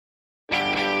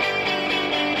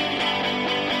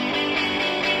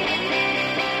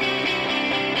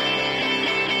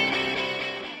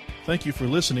Thank you for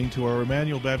listening to our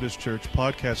Emmanuel Baptist Church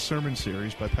podcast sermon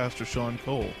series by Pastor Sean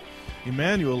Cole.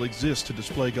 Emmanuel exists to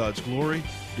display God's glory,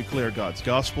 declare God's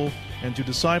gospel, and to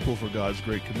disciple for God's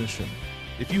Great Commission.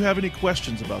 If you have any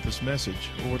questions about this message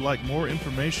or would like more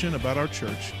information about our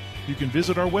church, you can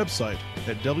visit our website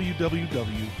at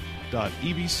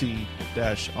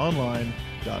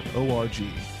www.ebc-online.org.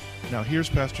 Now here's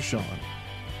Pastor Sean.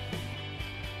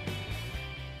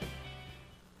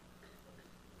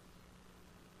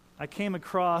 I came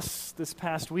across this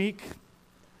past week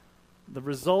the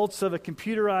results of a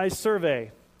computerized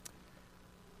survey.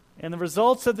 And the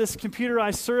results of this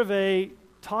computerized survey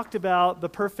talked about the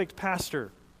perfect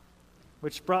pastor,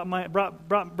 which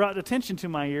brought attention to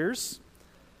my ears.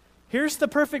 Here's the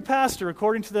perfect pastor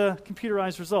according to the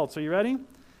computerized results. Are you ready?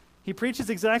 He preaches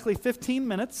exactly 15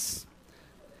 minutes.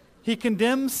 He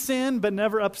condemns sin but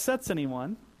never upsets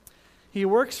anyone. He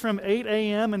works from 8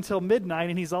 a.m. until midnight,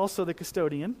 and he's also the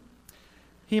custodian.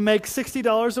 He makes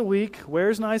 $60 a week,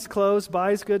 wears nice clothes,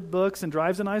 buys good books, and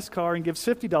drives a nice car, and gives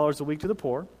 $50 a week to the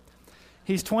poor.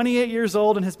 He's 28 years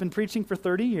old and has been preaching for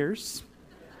 30 years.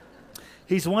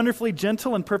 He's wonderfully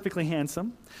gentle and perfectly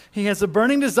handsome. He has a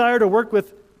burning desire to work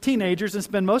with teenagers and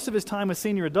spend most of his time with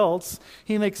senior adults.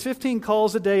 He makes 15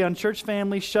 calls a day on church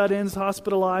families, shut-ins,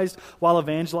 hospitalized, while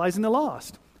evangelizing the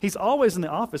lost. He's always in the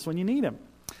office when you need him.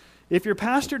 If your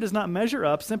pastor does not measure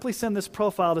up, simply send this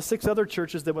profile to 6 other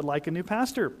churches that would like a new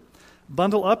pastor.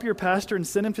 Bundle up your pastor and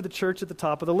send him to the church at the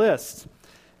top of the list.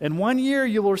 In 1 year,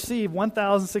 you will receive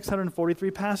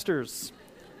 1,643 pastors.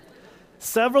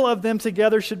 Several of them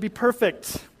together should be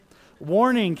perfect.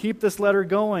 Warning, keep this letter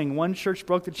going. One church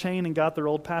broke the chain and got their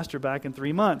old pastor back in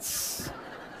 3 months.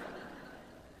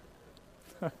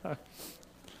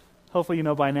 Hopefully you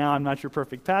know by now I'm not your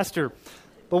perfect pastor.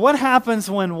 But what happens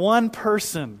when one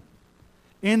person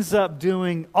ends up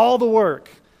doing all the work,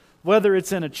 whether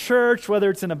it's in a church,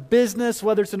 whether it's in a business,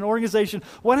 whether it's in an organization?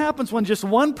 What happens when just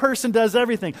one person does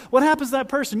everything? What happens to that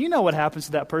person? You know what happens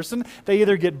to that person. They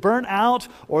either get burnt out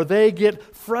or they get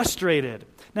frustrated.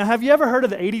 Now, have you ever heard of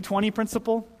the 80-20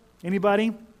 principle?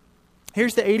 Anybody?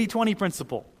 Here's the 80-20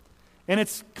 principle. And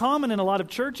it's common in a lot of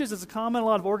churches. It's common in a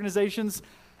lot of organizations.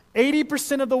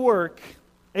 80% of the work,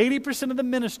 80% of the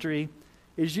ministry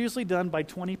is usually done by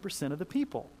 20% of the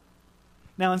people.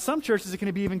 Now, in some churches, it can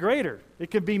be even greater.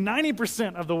 It could be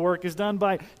 90% of the work is done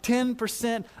by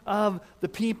 10% of the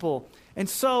people. And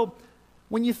so,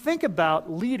 when you think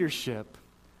about leadership,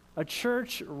 a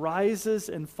church rises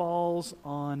and falls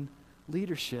on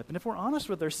leadership. And if we're honest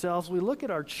with ourselves, we look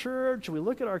at our church, we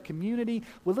look at our community,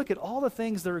 we look at all the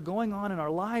things that are going on in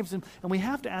our lives, and we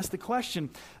have to ask the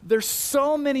question, there's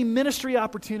so many ministry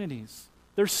opportunities.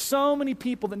 There's so many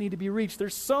people that need to be reached.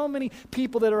 There's so many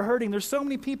people that are hurting. There's so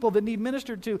many people that need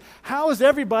ministered to. How is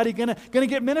everybody going to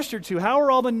get ministered to? How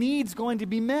are all the needs going to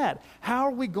be met? How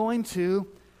are we going to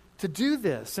do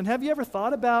this? And have you ever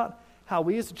thought about how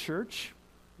we as a church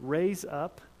raise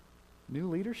up new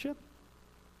leadership?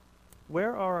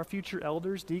 Where are our future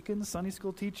elders, deacons, Sunday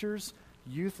school teachers,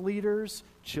 youth leaders,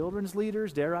 children's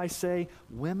leaders, dare I say,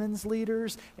 women's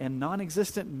leaders, and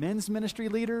non-existent men's ministry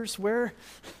leaders?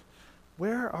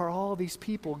 Where are all these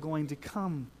people going to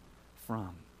come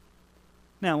from?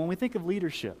 Now, when we think of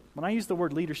leadership, when I use the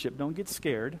word leadership, don't get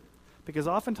scared, because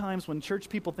oftentimes when church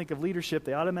people think of leadership,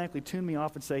 they automatically tune me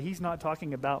off and say, he's not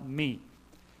talking about me.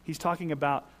 He's talking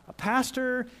about a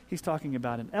pastor, he's talking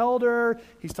about an elder,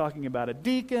 he's talking about a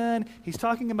deacon, he's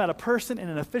talking about a person in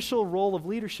an official role of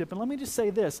leadership. And let me just say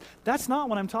this, that's not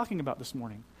what I'm talking about this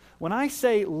morning. When I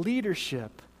say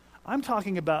leadership, I'm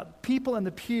talking about people in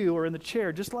the pew or in the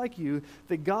chair, just like you,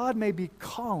 that God may be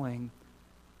calling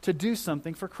to do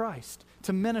something for Christ,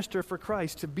 to minister for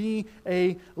Christ, to be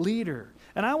a leader.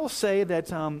 And I will say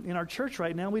that in our church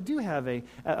right now, we do have a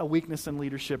weakness in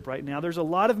leadership right now. There's a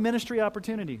lot of ministry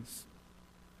opportunities,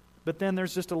 but then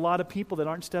there's just a lot of people that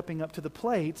aren't stepping up to the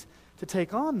plate to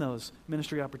take on those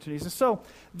ministry opportunities. And so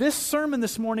this sermon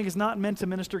this morning is not meant to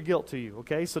minister guilt to you,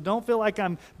 okay? So don't feel like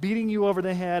I'm beating you over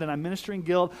the head and I'm ministering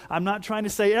guilt. I'm not trying to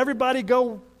say, everybody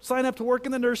go sign up to work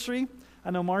in the nursery.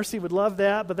 I know Marcy would love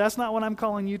that, but that's not what I'm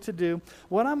calling you to do.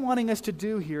 What I'm wanting us to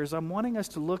do here is I'm wanting us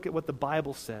to look at what the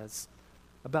Bible says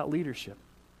about leadership.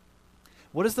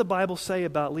 What does the Bible say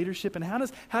about leadership, and how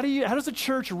does a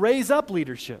church raise up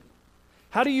leadership?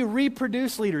 How do you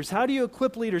reproduce leaders? How do you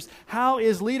equip leaders? How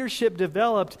is leadership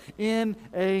developed in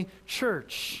a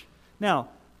church? Now,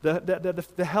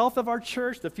 the health of our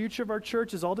church, the future of our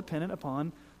church is all dependent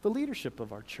upon the leadership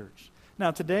of our church.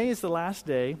 Now, today is the last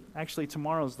day. Actually,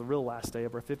 tomorrow is the real last day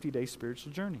of our 50-day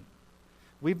spiritual journey.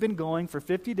 We've been going for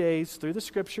 50 days through the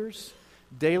Scriptures,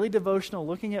 daily devotional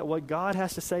looking at what God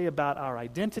has to say about our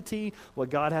identity, what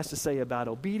God has to say about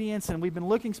obedience, and we've been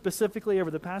looking specifically over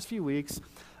the past few weeks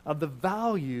of the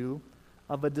value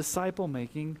of a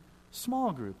disciple-making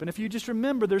small group. And if you just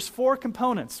remember, there's 4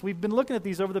 components. We've been looking at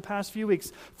these over the past few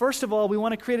weeks. First of all, we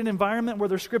want to create an environment where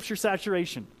there's Scripture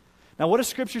saturation. Now, what is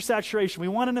Scripture saturation? We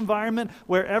want an environment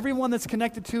where everyone that's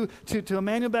connected to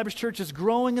Emmanuel Baptist Church is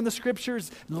growing in the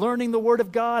Scriptures, learning the Word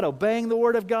of God, obeying the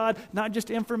Word of God, not just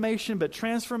information, but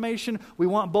transformation. We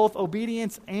want both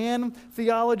obedience and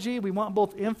theology. We want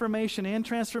both information and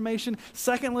transformation.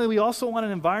 Secondly, we also want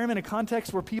an environment, a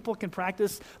context where people can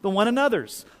practice the one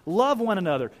another's, love one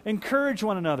another, encourage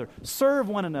one another, serve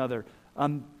one another,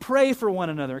 pray for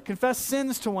one another, confess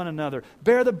sins to one another,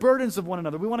 bear the burdens of one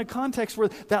another. We want a context where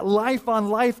that life on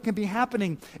life can be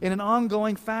happening in an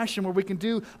ongoing fashion, where we can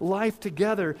do life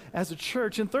together as a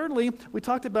church. And thirdly, we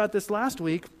talked about this last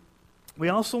week, we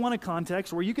also want a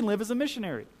context where you can live as a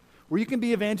missionary, where you can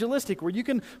be evangelistic, where you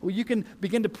can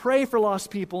begin to pray for lost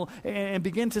people and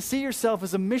begin to see yourself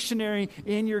as a missionary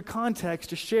in your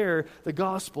context to share the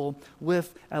gospel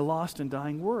with a lost and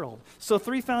dying world. So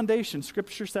 3 foundations: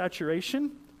 Scripture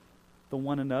saturation, the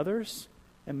one another's,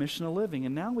 and missional living.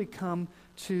 And now we come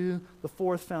to the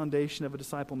 4th foundation of a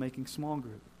disciple-making small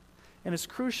group. And it's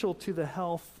crucial to the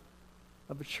health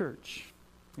of a church.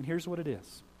 And here's what it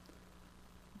is.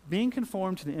 Being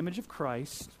conformed to the image of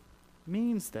Christ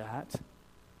means that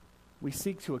we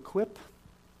seek to equip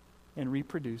and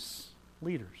reproduce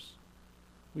leaders.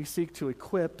 We seek to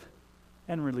equip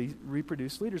and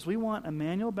reproduce leaders. We want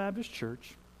Emmanuel Baptist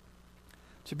Church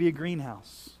to be a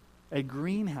greenhouse. A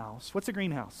greenhouse. What's a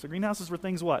greenhouse? A greenhouse is where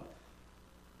things what?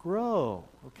 Grow.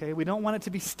 Okay? We don't want it to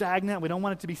be stagnant. We don't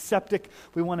want it to be septic.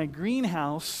 We want a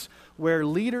greenhouse where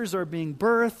leaders are being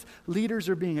birthed, leaders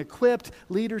are being equipped,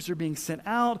 leaders are being sent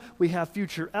out. We have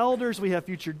future elders, we have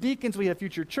future deacons, we have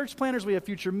future church planners, we have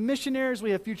future missionaries, we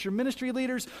have future ministry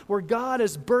leaders, where God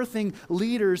is birthing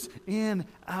leaders in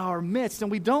our midst.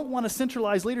 And we don't want to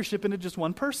centralize leadership into just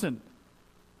one person.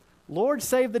 Lord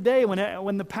save the day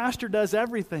when the pastor does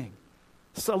everything.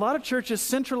 So a lot of churches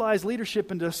centralize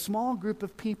leadership into a small group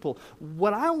of people.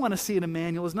 What I want to see in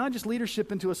Emmanuel is not just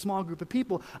leadership into a small group of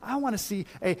people. I want to see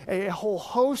a whole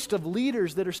host of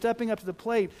leaders that are stepping up to the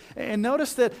plate. And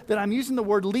notice that I'm using the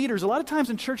word leaders. A lot of times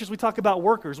in churches we talk about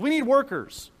workers. We need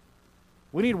workers.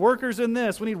 We need workers in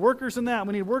this. We need workers in that.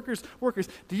 We need workers.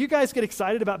 Do you guys get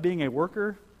excited about being a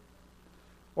worker?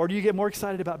 Or do you get more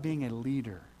excited about being a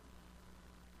leader?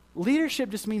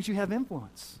 Leadership just means you have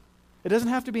influence. It doesn't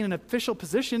have to be in an official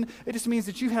position. It just means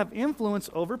that you have influence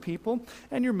over people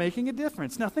and you're making a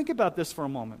difference. Now think about this for a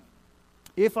moment.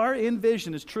 If our end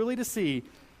vision is truly to see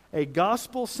a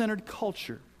gospel-centered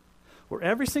culture where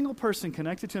every single person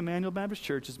connected to Emmanuel Baptist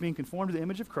Church is being conformed to the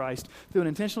image of Christ through an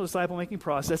intentional disciple-making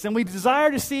process, and we desire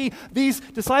to see these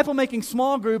disciple-making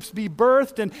small groups be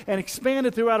birthed and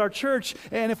expanded throughout our church,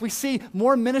 and if we see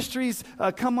more ministries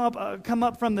come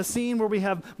up from the scene where we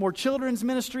have more children's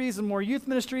ministries and more youth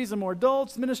ministries and more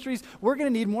adults ministries, we're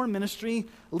going to need more ministry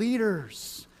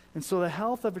leaders. And so the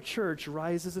health of a church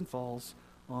rises and falls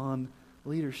on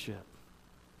leadership.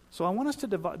 So I want us to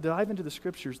dive into the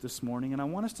Scriptures this morning, and I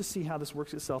want us to see how this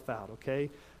works itself out, okay?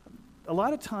 A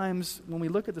lot of times when we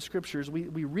look at the Scriptures, we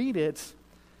read it,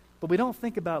 but we don't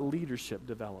think about leadership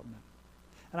development.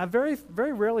 And I very,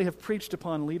 very rarely have preached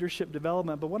upon leadership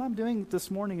development, but what I'm doing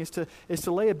this morning is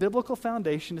to lay a biblical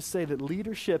foundation to say that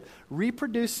leadership,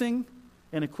 reproducing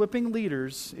and equipping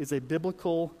leaders, is a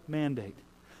biblical mandate.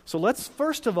 So let's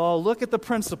first of all look at the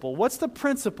principle. What's the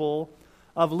principle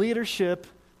of leadership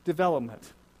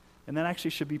development? And that actually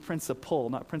should be principal,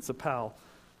 not principal.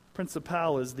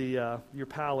 Principal is your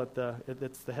pal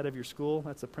that's the head of your school.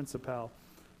 That's a principal.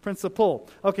 Principal.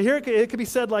 Okay, here it could be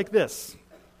said like this.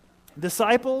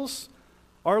 Disciples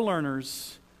are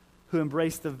learners who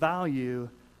embrace the value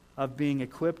of being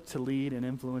equipped to lead and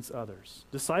influence others.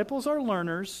 Disciples are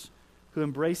learners who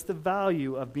embrace the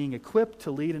value of being equipped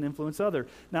to lead and influence others.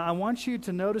 Now, I want you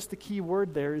to notice the key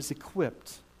word there is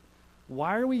equipped.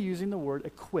 Why are we using the word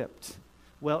equipped?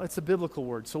 Well, it's a biblical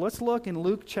word. So let's look in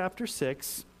Luke chapter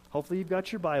 6. Hopefully you've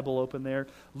got your Bible open there.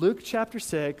 Luke chapter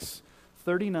 6,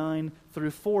 39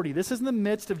 through 40. This is in the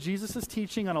midst of Jesus'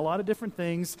 teaching on a lot of different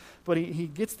things, but he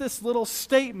gets this little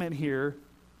statement here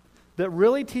that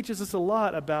really teaches us a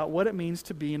lot about what it means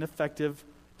to be an effective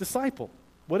disciple,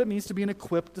 what it means to be an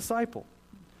equipped disciple.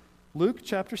 Luke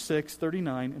chapter 6,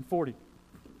 39 and 40.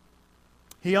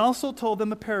 He also told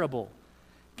them a parable.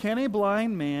 Can a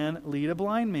blind man lead a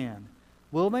blind man?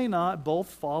 Will they not both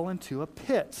fall into a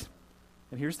pit?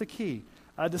 And here's the key.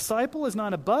 A disciple is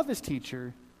not above his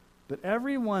teacher, But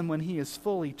everyone, when he is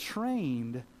fully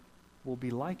trained, will be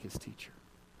like his teacher.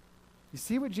 You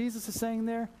see what Jesus is saying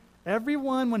there?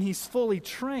 Everyone, when he's fully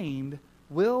trained,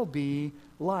 will be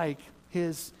like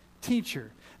his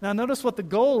teacher. Now notice what the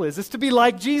goal is. It's to be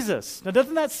like Jesus. Now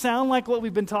doesn't that sound like what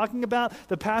we've been talking about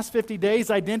the past 50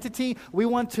 days? Identity. We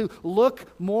want to look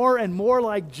more and more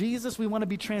like Jesus. We want to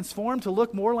be transformed to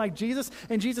look more like Jesus.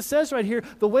 And Jesus says right here,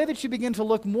 the way that you begin to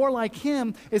look more like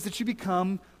him is that you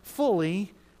become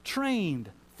fully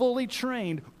trained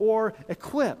or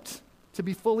equipped to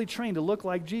be fully trained to look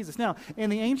like Jesus. Now, in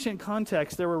the ancient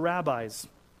context, there were rabbis.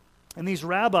 And these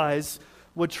rabbis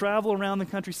would travel around the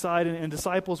countryside, and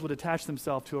disciples would attach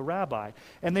themselves to a rabbi.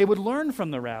 And they would learn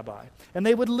from the rabbi. And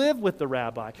they would live with the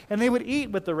rabbi. And they would eat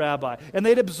with the rabbi. And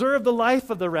they'd observe the life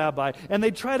of the rabbi. And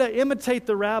they'd try to imitate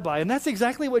the rabbi. And that's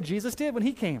exactly what Jesus did when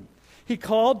he came. He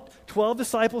called 12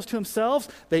 disciples to himself.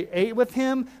 They ate with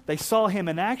him. They saw him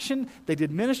in action. They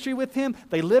did ministry with him.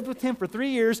 They lived with him for 3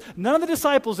 years. None of the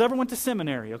disciples ever went to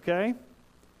seminary, okay?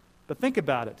 But think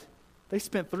about it. They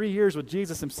spent 3 years with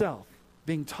Jesus himself,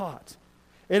 being taught.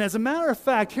 And as a matter of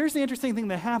fact, here's the interesting thing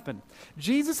that happened.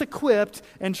 Jesus equipped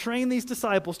and trained these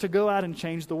disciples to go out and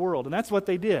change the world. And that's what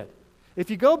they did. If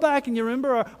you go back and you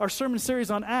remember our sermon series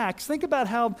on Acts, think about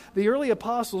how the early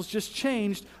apostles just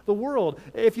changed the world.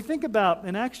 If you think about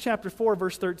in Acts chapter 4,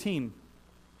 verse 13,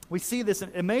 we see this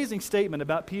amazing statement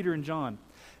about Peter and John.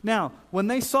 Now, when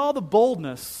they saw the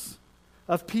boldness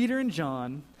of Peter and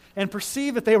John and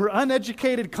perceived that they were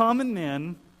uneducated common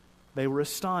men, they were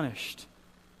astonished.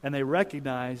 And they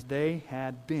recognized they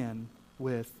had been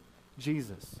with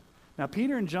Jesus. Now,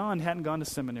 Peter and John hadn't gone to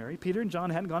seminary. Peter and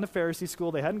John hadn't gone to Pharisee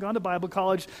school. They hadn't gone to Bible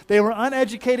college. They were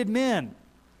uneducated men.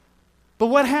 But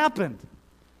what happened?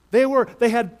 They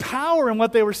had power in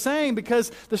what they were saying because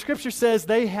the Scripture says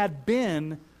they had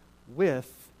been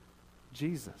with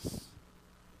Jesus.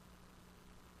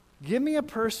 Give me a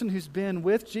person who's been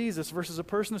with Jesus versus a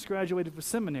person who's graduated from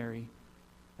seminary,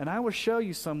 and I will show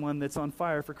you someone that's on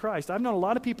fire for Christ. I've known a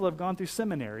lot of people who have gone through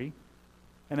seminary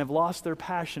and have lost their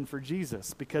passion for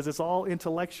Jesus because it's all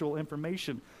intellectual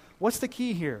information. What's the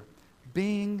key here?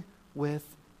 Being with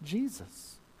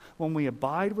Jesus. When we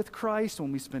abide with Christ,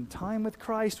 when we spend time with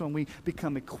Christ, when we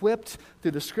become equipped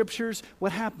through the Scriptures,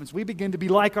 what happens? We begin to be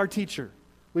like our teacher.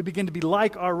 We begin to be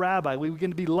like our rabbi. We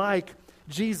begin to be like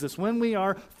Jesus when we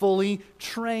are fully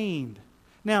trained.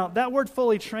 Now, that word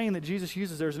fully trained that Jesus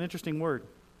uses there is an interesting word.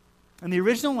 In the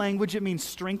original language, it means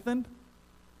strengthened,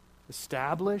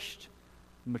 established,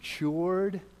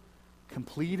 matured,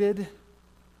 completed.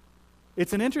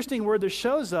 It's an interesting word that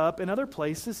shows up in other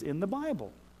places in the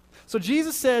Bible. So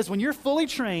Jesus says when you're fully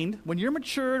trained, when you're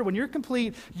matured, when you're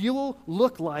complete, you will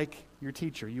look like your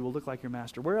teacher. You will look like your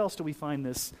master. Where else do we find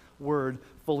this word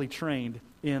fully trained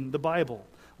in the Bible?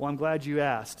 Well, I'm glad you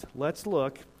asked. Let's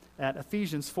look at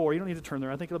Ephesians 4. You don't need to turn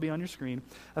there. I think it'll be on your screen.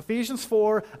 Ephesians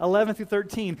 4, 11 through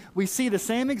 13. We see the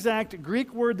same exact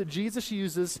Greek word that Jesus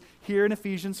uses here in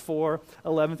Ephesians 4,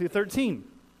 11 through 13.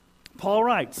 Paul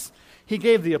writes, He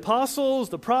gave the apostles,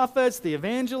 the prophets, the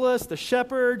evangelists, the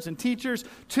shepherds, and teachers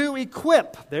to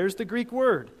equip. There's the Greek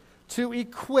word. To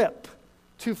equip,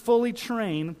 to fully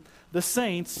train the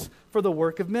saints for the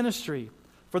work of ministry,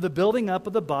 for the building up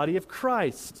of the body of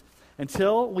Christ,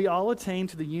 until we all attain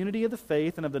to the unity of the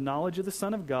faith and of the knowledge of the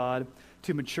Son of God,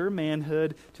 to mature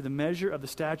manhood, to the measure of the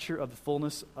stature of the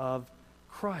fullness of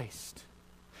Christ.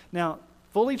 Now,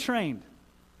 fully trained,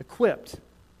 equipped.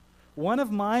 One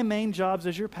of my main jobs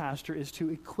as your pastor is to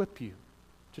equip you,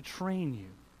 to train you,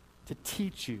 to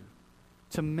teach you,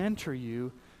 to mentor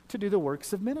you, to do the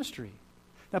works of ministry.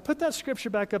 Now, put that scripture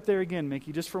back up there again,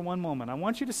 Mickey, just for one moment. I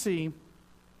want you to see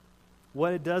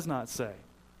what it does not say.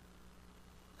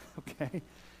 Okay?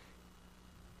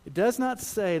 It does not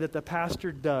say that the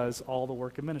pastor does all the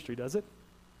work of ministry, does it?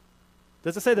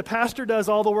 Does it say the pastor does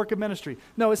all the work of ministry?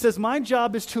 No, it says my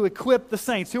job is to equip the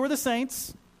saints. Who are the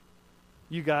saints?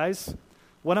 You guys.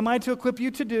 What am I to equip you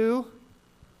to do?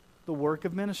 The work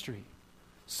of ministry.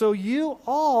 So you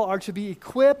all are to be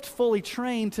equipped, fully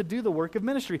trained to do the work of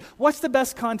ministry. What's the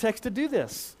best context to do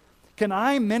this? Can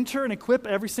I mentor and equip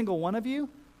every single one of you?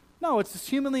 No, it's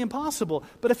humanly impossible.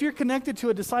 But if you're connected to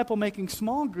a disciple-making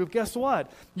small group, guess what?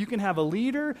 You can have a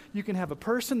leader, you can have a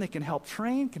person that can help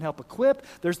train, can help equip.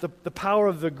 There's the power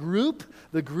of the group.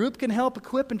 The group can help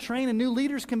equip and train, and new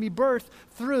leaders can be birthed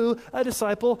through a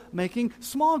disciple-making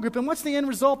small group. And what's the end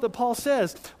result that Paul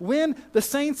says? When the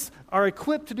saints are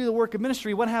equipped to do the work of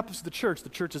ministry, what happens to the church? The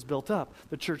church is built up.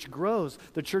 The church grows.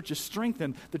 The church is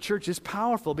strengthened. The church is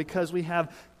powerful because we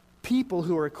have people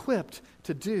who are equipped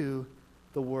to do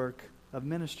the work of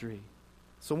ministry.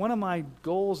 So one of my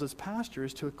goals as pastor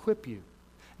is to equip you.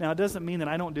 Now, it doesn't mean that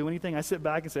I don't do anything. I sit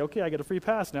back and say, okay, I get a free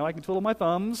pass. Now I can twiddle my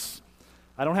thumbs.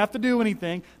 I don't have to do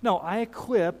anything. No, I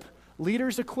equip.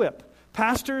 Leaders equip.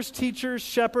 Pastors, teachers,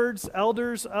 shepherds,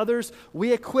 elders, others,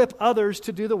 we equip others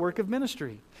to do the work of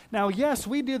ministry. Now, yes,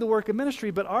 we do the work of ministry,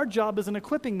 but our job is an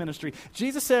equipping ministry.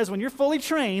 Jesus says when you're fully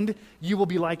trained, you will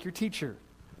be like your teacher.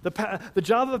 The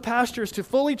job of a pastor is to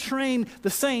fully train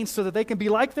the saints so that they can be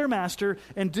like their master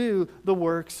and do the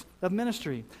works of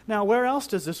ministry. Now, where else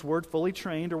does this word fully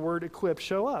trained or word equip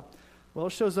show up? Well,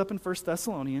 it shows up in 1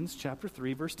 Thessalonians chapter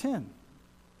 3, verse 10.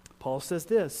 Paul says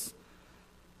this,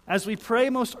 as we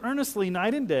pray most earnestly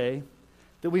night and day,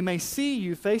 that we may see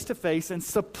you face to face and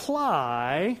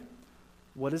supply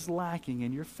what is lacking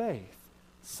in your faith.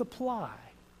 Supply.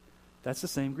 That's the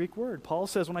same Greek word. Paul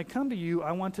says, when I come to you,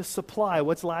 I want to supply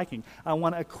what's lacking. I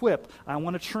want to equip. I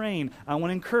want to train. I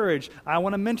want to encourage. I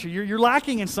want to mentor. You're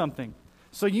lacking in something.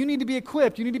 So you need to be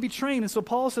equipped. You need to be trained. And so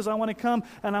Paul says, I want to come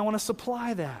and I want to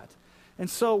supply that. And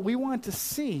so we want to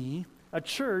see a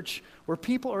church where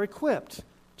people are equipped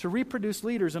to reproduce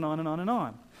leaders and on and on and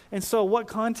on. And so what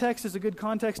context is a good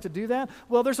context to do that?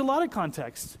 Well, there's a lot of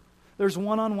context. There's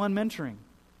one-on-one mentoring.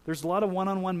 There's a lot of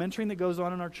one-on-one mentoring that goes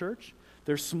on in our church.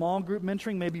 There's small group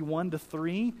mentoring, maybe 1 to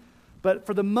 3. But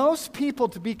for the most people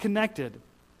to be connected,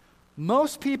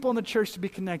 most people in the church to be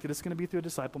connected, it's going to be through a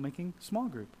disciple-making small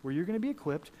group where you're going to be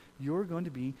equipped, you're going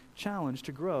to be challenged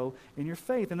to grow in your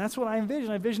faith. And that's what I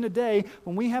envision. I envision a day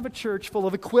when we have a church full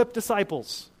of equipped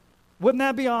disciples. Wouldn't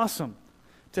that be awesome?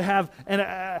 To have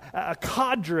a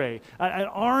cadre, an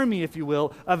army, if you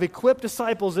will, of equipped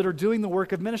disciples that are doing the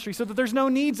work of ministry so that there's no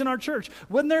needs in our church.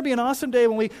 Wouldn't there be an awesome day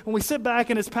when we sit back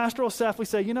and as pastoral staff we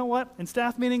say, you know what, in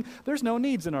staff meeting, there's no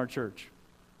needs in our church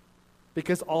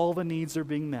because all the needs are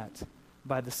being met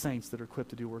by the saints that are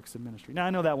equipped to do works of ministry. Now, I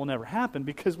know that will never happen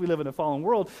because we live in a fallen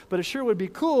world, but it sure would be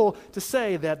cool to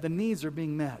say that the needs are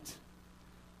being met.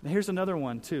 Now, here's another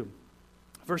one, too.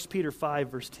 1 Peter 5,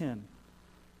 verse 10.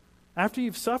 After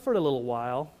you've suffered a little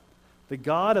while, the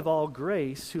God of all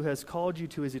grace, who has called you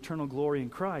to his eternal glory in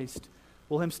Christ,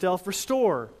 will himself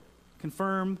restore,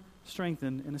 confirm,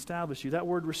 strengthen, and establish you. That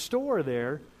word restore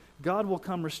there, God will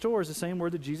come restore, is the same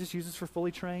word that Jesus uses for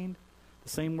fully trained, the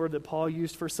same word that Paul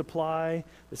used for supply,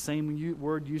 the same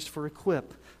word used for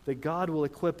equip. That God will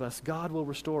equip us, God will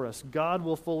restore us, God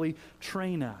will fully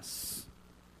train us.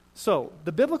 So,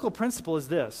 the biblical principle is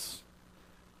this.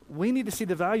 We need to see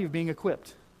the value of being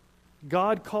equipped.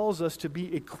 God calls us to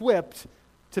be equipped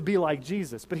to be like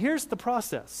Jesus. But here's the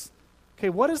process. Okay,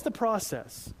 what is the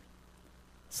process?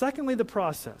 Secondly, the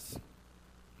process.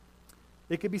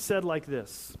 It could be said like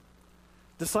this.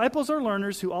 Disciples are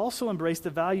learners who also embrace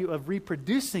the value of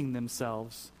reproducing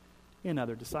themselves in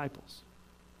other disciples.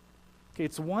 Okay,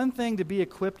 it's one thing to be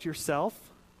equipped yourself.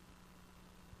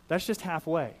 That's just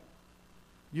halfway.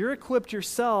 You're equipped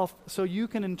yourself so you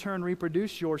can in turn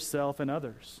reproduce yourself in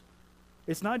others.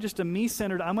 It's not just a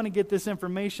me-centered, I'm going to get this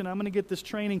information, I'm going to get this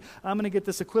training, I'm going to get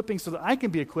this equipping so that I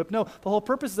can be equipped. No, the whole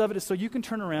purpose of it is so you can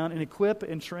turn around and equip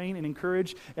and train and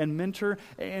encourage and mentor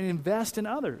and invest in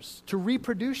others to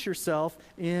reproduce yourself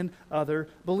in other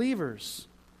believers.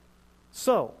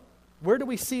 So, where do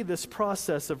we see this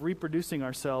process of reproducing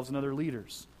ourselves in other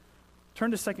leaders?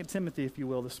 Turn to 2 Timothy, if you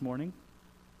will, this morning.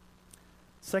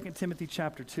 2 Timothy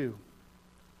chapter 2,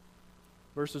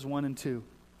 verses 1 and 2.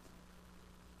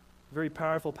 Very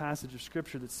powerful passage of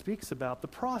Scripture that speaks about the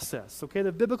process. Okay,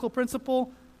 the biblical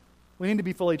principle, we need to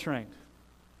be fully trained.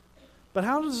 But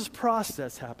how does this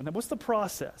process happen? What's the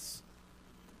process?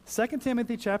 2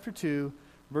 Timothy chapter 2,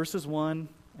 verses 1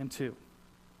 and 2.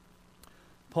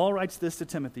 Paul writes this to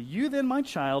Timothy, "You then, my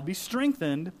child, be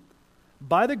strengthened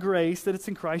by the grace that is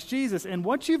in Christ Jesus. And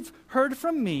what you've heard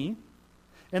from me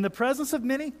in the presence of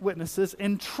many witnesses,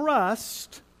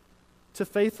 entrust to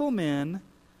faithful men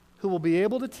who will be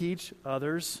able to teach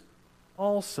others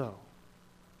also."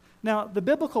 Now, the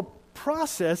biblical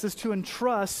process is to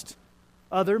entrust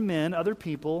other men, other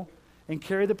people, and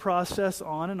carry the process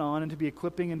on and to be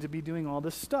equipping and to be doing all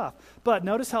this stuff. But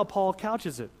notice how Paul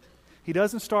couches it. He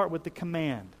doesn't start with the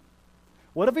command.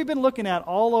 What have we been looking at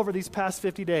all over these past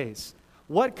 50 days?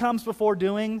 What comes before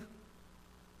doing?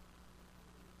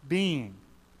 Being.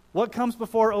 What comes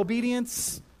before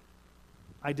obedience?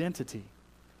 Identity.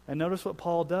 And notice what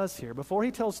Paul does here. Before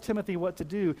he tells Timothy what to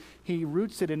do, he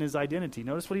roots it in his identity.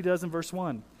 Notice what he does in verse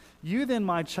 1. "You then,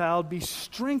 my child, be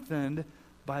strengthened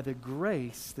by the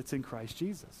grace that's in Christ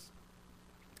Jesus."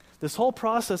 This whole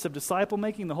process of disciple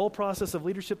making, the whole process of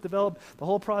leadership development, the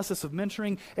whole process of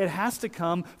mentoring, it has to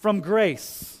come from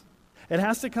grace. It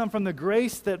has to come from the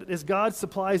grace that as God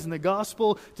supplies in the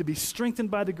gospel to be strengthened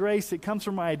by the grace. It comes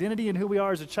from our identity and who we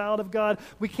are as a child of God.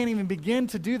 We can't even begin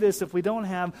to do this if we don't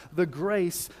have the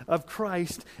grace of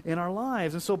Christ in our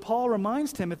lives. And so Paul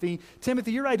reminds Timothy,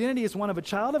 your identity is one of a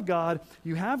child of God.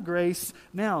 You have grace.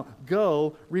 Now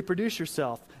go reproduce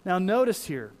yourself. Now notice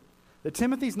here that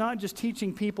Timothy's not just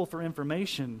teaching people for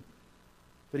information,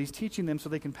 but he's teaching them so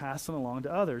they can pass them along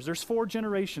to others. There's 4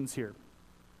 generations here.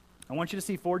 I want you to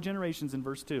see 4 generations in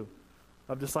verse 2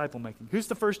 of disciple making. Who's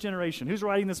the first generation? Who's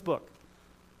writing this book?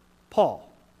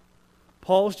 Paul.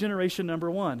 Paul's generation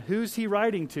number 1. Who's he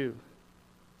writing to?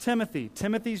 Timothy.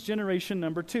 Timothy's generation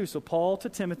number 2. So Paul to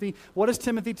Timothy. What is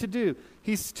Timothy to do?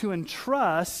 He's to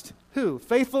entrust who?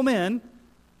 Faithful men,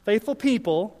 faithful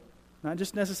people, not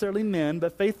just necessarily men,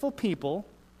 but faithful people.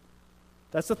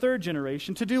 That's the 3rd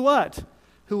generation. To do what?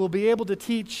 Who will be able to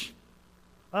teach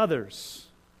others.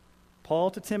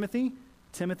 Paul to Timothy,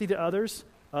 Timothy to others,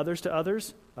 others to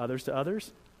others, others to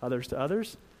others, others to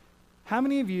others. How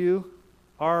many of you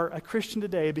are a Christian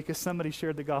today because somebody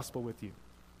shared the gospel with you?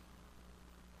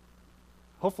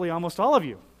 Hopefully almost all of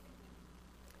you.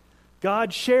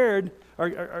 God shared,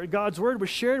 or God's word was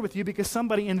shared with you because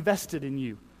somebody invested in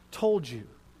you, told you.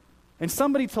 And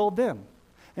somebody told them.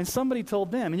 And somebody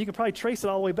told them. And you can probably trace it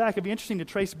all the way back. It'd be interesting to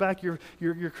trace back your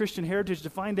Christian heritage to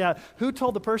find out who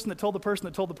told the person that told the person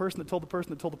that told the person that told the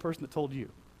person that told the person that told you.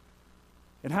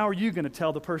 And how are you going to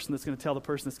tell the person that's going to tell the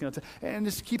person that's going to tell? And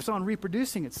this keeps on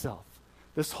reproducing itself.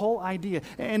 This whole idea.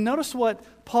 And notice what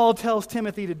Paul tells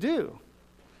Timothy to do.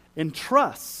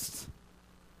 Entrust.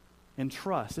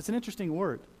 Entrust. It's an interesting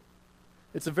word.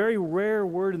 It's a very rare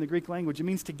word in the Greek language. It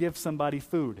means to give somebody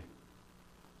food. It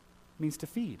means to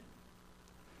feed.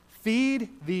 Feed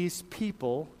these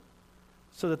people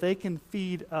so that they can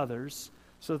feed others,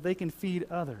 so that they can feed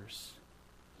others.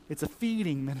 It's a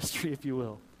feeding ministry, if you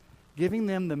will. Giving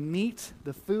them the meat,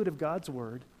 the food of God's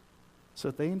word, so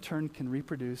that they in turn can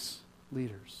reproduce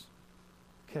leaders.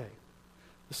 Okay.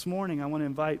 This morning I want to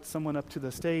invite someone up to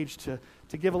the stage to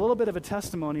give a little bit of a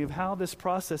testimony of how this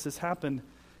process has happened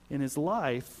in his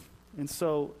life. And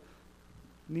so,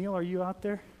 Neil, are you out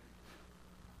there?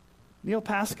 Neil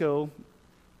Pasco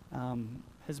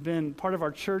has been part of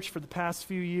our church for the past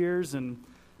few years, and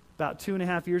about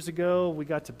 2.5 years ago, we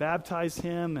got to baptize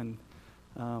him,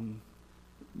 and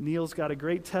Neil's got a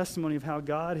great testimony of how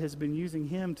God has been using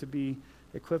him to be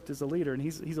equipped as a leader. And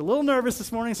he's a little nervous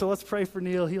this morning, so let's pray for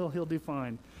Neil. He'll do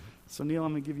fine. So Neil,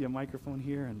 I'm going to give you a microphone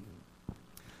here. And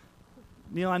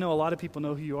Neil, I know a lot of people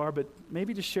know who you are, but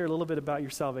maybe just share a little bit about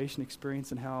your salvation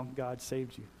experience and how God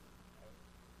saved you.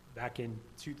 Back in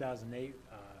 2008,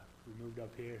 we moved up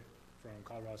here from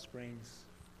Colorado Springs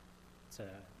to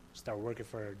start working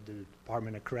for the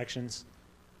Department of Corrections.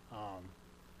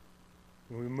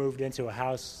 When we moved into a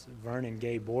house, Vern and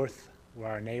Gabe Borth were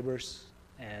our neighbors,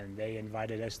 and they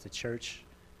invited us to church.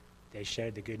 They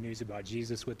shared the good news about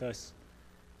Jesus with us,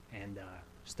 and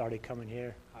started coming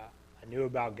here. I knew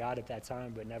about God at that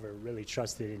time, but never really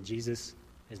trusted in Jesus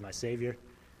as my Savior.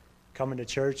 Coming to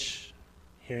church,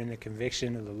 hearing the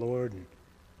conviction of the Lord,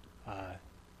 and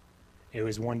it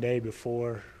was one day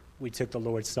before we took the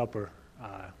Lord's Supper.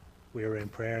 We were in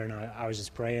prayer, and I was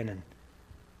just praying, and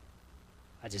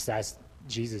I just asked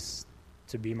Jesus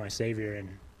to be my Savior and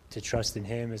to trust in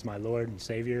Him as my Lord and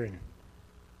Savior, and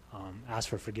ask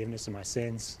for forgiveness of my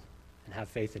sins and have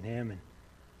faith in Him. And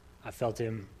I felt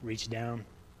Him reach down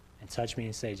and touch me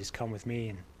and say, just come with me,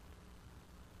 and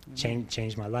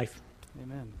change my life.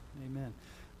 Amen. Amen.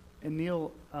 And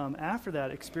Neil, after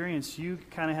that experience, you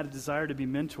kind of had a desire to be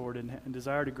mentored and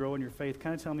desire to grow in your faith.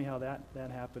 Kind of tell me how that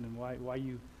happened and why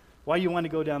you wanted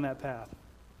to go down that path.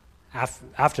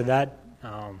 After that,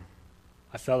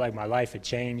 I felt like my life had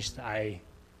changed. I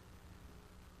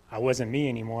wasn't me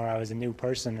anymore. I was a new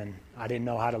person, and I didn't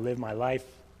know how to live my life.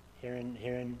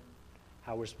 Hearing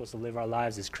how we're supposed to live our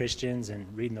lives as Christians and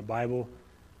reading the Bible,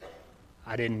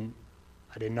 I didn't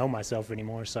know myself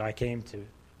anymore. So I came to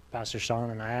Pastor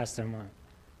Sean, and I asked him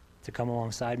to come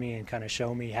alongside me and kind of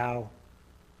show me how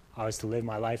I was to live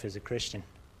my life as a Christian.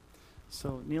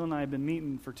 So Neil and I have been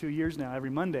meeting for 2 years now, every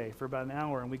Monday for about an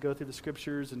hour, and we go through the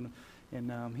scriptures, and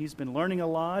he's been learning a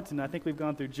lot, and I think we've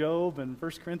gone through Job and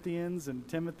 1 Corinthians and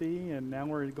Timothy, and now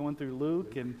we're going through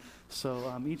Luke, and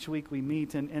so each week we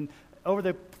meet, and over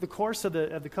the course of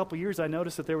the couple years, I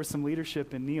noticed that there was some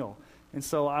leadership in Neil. And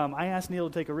so I asked Neil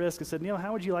to take a risk. I said, Neil,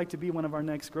 how would you like to be one of our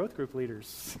next growth group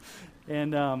leaders?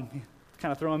 And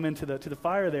kind of throw him into the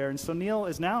fire there. And so Neil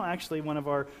is now actually one of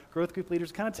our growth group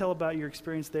leaders. Kind of tell about your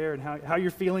experience there and how you're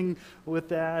feeling with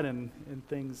that and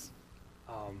things.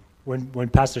 When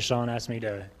Pastor Sean asked me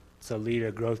to lead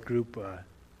a growth group,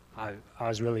 I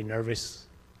was really nervous.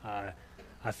 I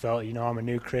felt, I'm a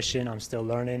new Christian. I'm still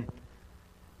learning.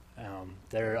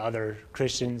 There are other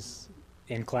Christians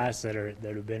in class that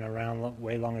have been around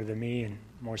way longer than me and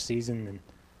more seasoned. And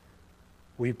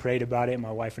we prayed about it.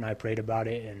 My wife and I prayed about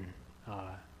it, and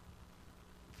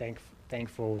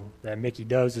thankful that Mickey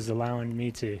Does is allowing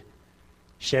me to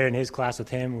share in his class with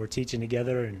him. We're teaching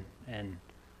together, and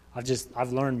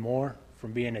I've learned more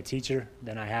from being a teacher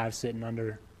than I have sitting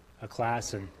under a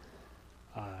class, and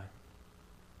I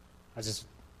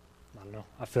don't know.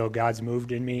 I feel God's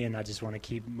moved in me, and I just want to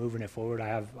keep moving it forward.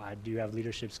 I do have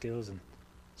leadership skills, and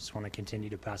just want to continue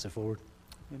to pass it forward.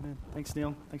 Amen. Thanks,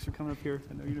 Neil. Thanks for coming up here.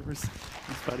 I know you're nervous.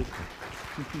 Thanks, buddy.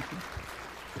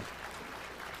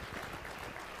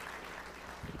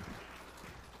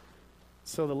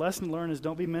 So the lesson learned is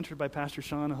don't be mentored by Pastor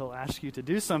Sean. He'll ask you to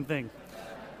do something.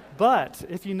 But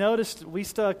if you noticed, we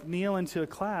stuck Neil into a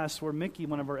class where Mickey,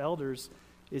 one of our elders,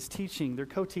 is teaching. They're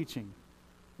co-teaching.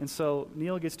 And so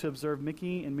Neil gets to observe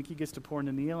Mickey, and Mickey gets to pour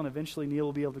into Neil, and eventually Neil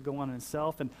will be able to go on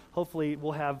himself, and hopefully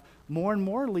we'll have more and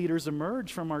more leaders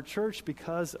emerge from our church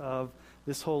because of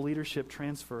this whole leadership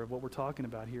transfer of what we're talking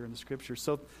about here in the Scripture.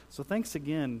 So thanks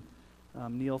again,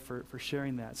 Neil, for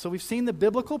sharing that. So we've seen the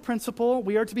biblical principle.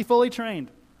 We are to be fully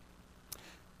trained.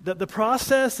 The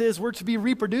process is we're to be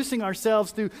reproducing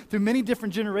ourselves through many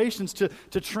different generations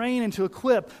to train and to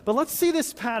equip. But let's see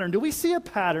this pattern. Do we see a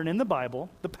pattern in the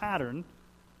Bible, the pattern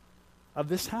of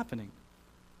this happening?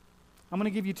 I'm going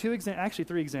to give you three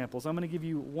examples. I'm going to give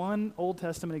you one Old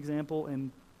Testament example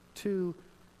and two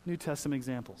New Testament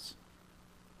examples.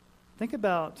 Think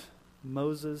about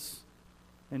Moses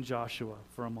and Joshua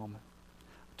for a moment.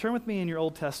 Turn with me in your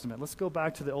Old Testament. Let's go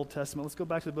back to the Old Testament. Let's go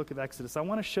back to the book of Exodus. I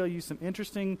want to show you an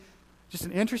interesting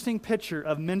picture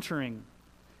of mentoring.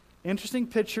 Interesting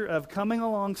picture of coming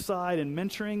alongside and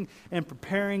mentoring and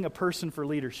preparing a person for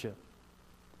leadership.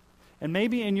 And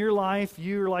maybe in your life,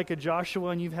 you're like a Joshua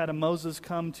and you've had a Moses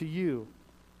come to you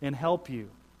and help you.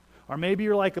 Or maybe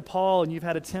you're like a Paul and you've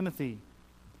had a Timothy.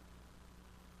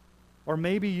 Or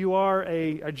maybe you are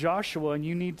a Joshua and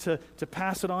you need to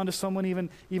pass it on to someone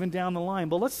even down the line.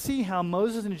 But let's see how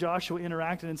Moses and Joshua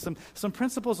interacted and some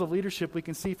principles of leadership we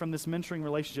can see from this mentoring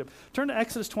relationship. Turn to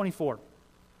Exodus 24.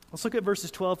 Let's look at verses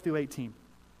 12 through 18.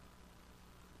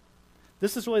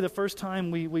 This is really the first time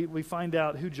we find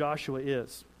out who Joshua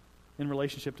is in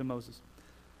relationship to Moses.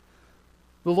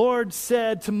 The Lord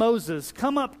said to Moses,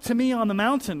 "Come up to me on the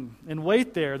mountain and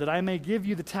wait there, that I may give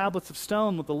you the tablets of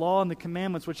stone with the law and the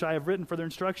commandments which I have written for their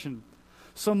instruction."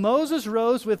 So Moses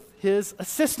rose with his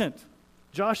assistant,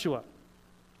 Joshua,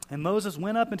 and Moses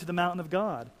went up into the mountain of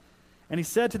God. And he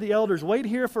said to the elders, "Wait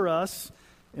here for us,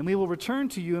 and we will return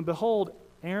to you. And behold,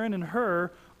 Aaron and Hur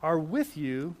are with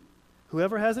you.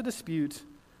 Whoever has a dispute,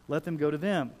 let them go to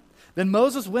them." Then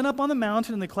Moses went up on the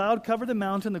mountain, and the cloud covered the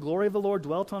mountain. The glory of the Lord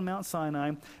dwelt on Mount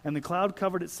Sinai, and the cloud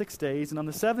covered it 6 days. And on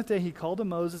the seventh day he called to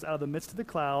Moses out of the midst of the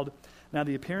cloud. Now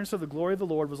the appearance of the glory of the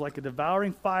Lord was like a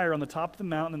devouring fire on the top of the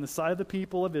mountain in the sight of the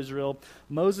people of Israel.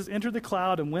 Moses entered the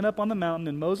cloud and went up on the mountain,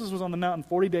 and Moses was on the mountain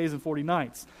 40 days and 40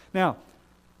 nights. Now,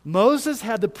 Moses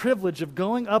had the privilege of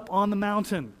going up on the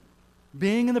mountain,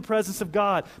 being in the presence of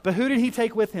God. But who did he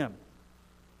take with him?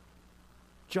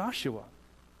 Joshua.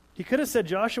 He could have said,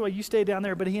 "Joshua, you stay down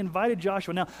there," but he invited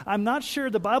Joshua. Now, I'm not sure,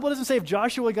 the Bible doesn't say if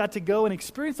Joshua got to go and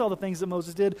experience all the things that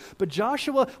Moses did, but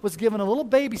Joshua was given a little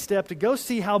baby step to go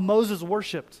see how Moses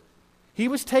worshiped. He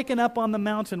was taken up on the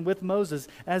mountain with Moses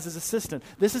as his assistant.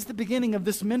 This is the beginning of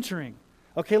this mentoring.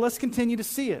 Okay, let's continue to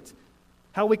see it,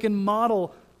 how we can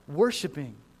model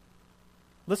worshiping.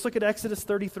 Let's look at Exodus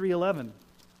 33:11.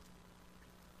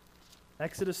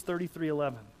 Exodus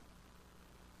 33:11.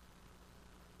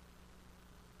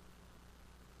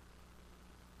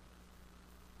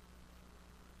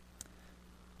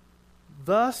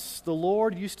 Thus the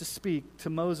Lord used to speak to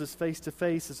Moses face to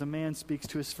face as a man speaks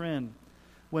to his friend.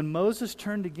 When Moses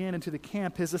turned again into the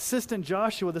camp, his assistant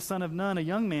Joshua, the son of Nun, a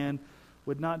young man,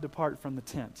 would not depart from the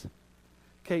tent.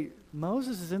 Okay,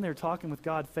 Moses is in there talking with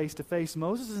God face to face.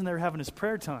 Moses is in there having his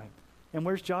prayer time. And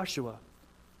where's Joshua?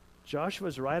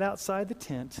 Joshua's right outside the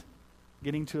tent,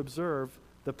 getting to observe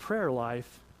the prayer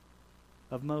life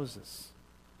of Moses.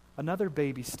 Another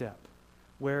baby step,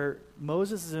 where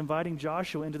Moses is inviting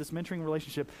Joshua into this mentoring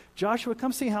relationship. Joshua,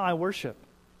 come see how I worship.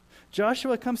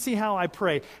 Joshua, come see how I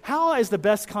pray. How is the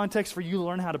best context for you to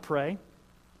learn how to pray?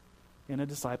 In a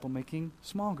disciple-making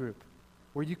small group,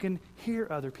 where you can hear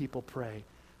other people pray.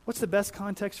 What's the best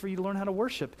context for you to learn how to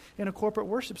worship? In a corporate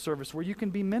worship service, where you can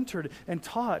be mentored and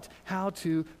taught how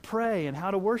to pray and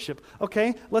how to worship.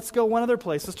 Okay, let's go one other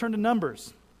place. Let's turn to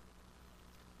Numbers.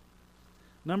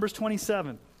 Numbers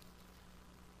 27.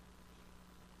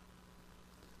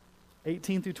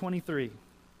 18 through 23.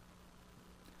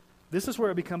 This is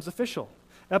where it becomes official.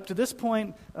 Up to this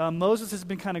point, Moses has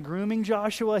been kind of grooming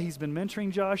Joshua. He's been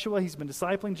mentoring Joshua. He's been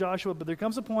discipling Joshua. But there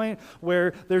comes a point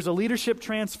where there's a leadership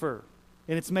transfer,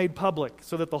 and it's made public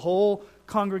so that the whole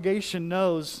congregation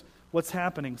knows what's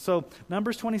happening. So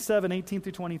Numbers 27, 18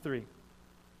 through 23.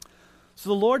 So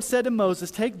the Lord said to Moses,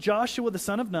 "Take Joshua the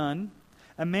son of Nun,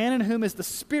 a man in whom is the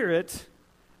Spirit,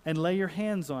 and lay your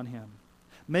hands on him.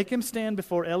 Make him stand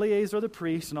before Eleazar the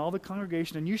priest and all the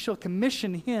congregation, and you shall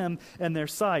commission him in their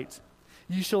sight.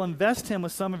 You shall invest him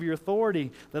with some of your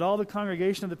authority, that all the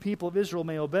congregation of the people of Israel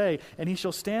may obey. And he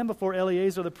shall stand before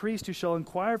Eleazar the priest, who shall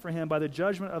inquire for him by the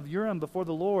judgment of Urim before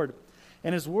the Lord.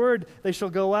 And his word they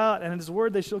shall go out, and in his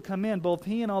word they shall come in, both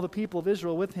he and all the people of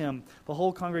Israel with him, the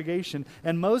whole congregation."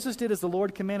 And Moses did as the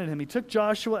Lord commanded him. He took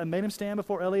Joshua and made him stand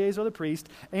before Eleazar the priest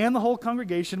and the whole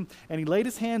congregation, and he laid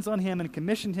his hands on him and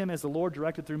commissioned him as the Lord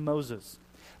directed through Moses.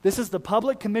 This is the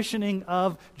public commissioning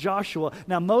of Joshua.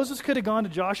 Now, Moses could have gone to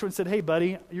Joshua and said, "Hey,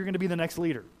 buddy, you're going to be the next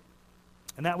leader."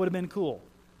 And that would have been cool.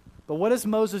 But what does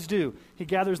Moses do? He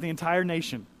gathers the entire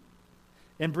nation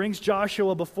and brings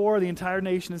Joshua before the entire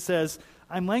nation and says,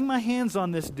 "I'm laying my hands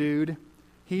on this dude.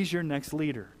 He's your next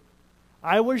leader.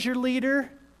 I was your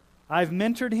leader. I've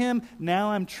mentored him.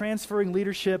 Now I'm transferring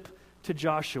leadership to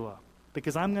Joshua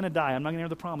because I'm going to die. I'm not going to enter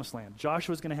the promised land.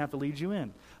 Joshua's going to have to lead you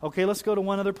in." Okay, let's go to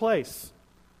one other place.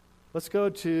 Let's go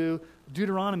to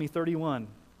Deuteronomy 31,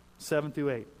 7 through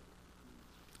 8.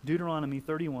 Deuteronomy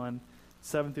 31,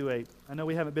 7 through 8. I know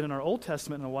we haven't been in our Old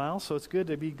Testament in a while, so it's good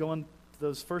to be going to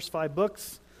those first 5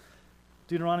 books.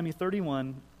 Deuteronomy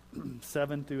 31,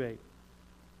 7 through 8.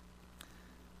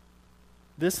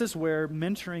 This is where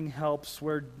mentoring helps,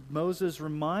 where Moses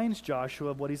reminds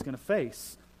Joshua of what he's going to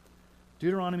face.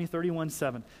 Deuteronomy 31,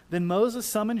 7. "Then Moses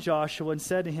summoned Joshua and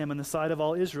said to him in the sight of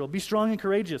all Israel, 'Be strong and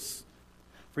courageous,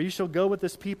 for you shall go with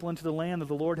this people into the land that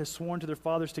the Lord has sworn to their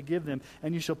fathers to give them,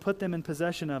 and you shall put them in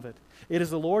possession of it. It is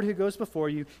the Lord who goes before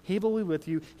you. He will be with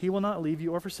you. He will not leave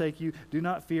you or forsake you. Do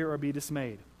not fear or be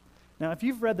dismayed.'" Now, if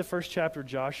you've read the first chapter of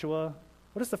Joshua,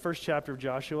 what is the first chapter of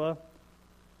Joshua?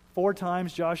 4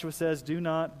 times Joshua says, "Do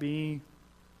not be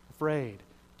afraid.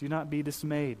 Do not be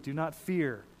dismayed. Do not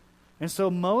fear." And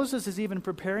so Moses is even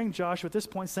preparing Joshua at this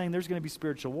point, saying there's going to be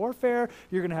spiritual warfare.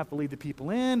 You're going to have to lead the people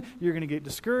in. You're going to get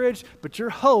discouraged. But your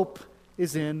hope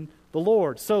is in the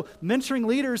Lord. So mentoring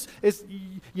leaders is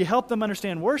you help them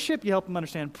understand worship. You help them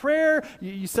understand prayer.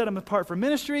 You set them apart for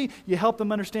ministry. You help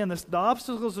them understand the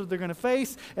obstacles that they're going to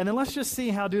face. And then let's just see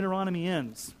how Deuteronomy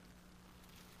ends.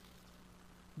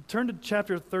 Turn to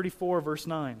chapter 34, verse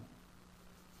 9.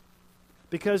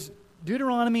 Because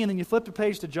Deuteronomy, and then you flip the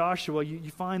page to Joshua,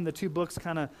 you find the 2 books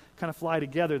kind of fly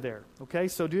together there. Okay,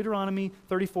 so Deuteronomy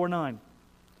 34:9.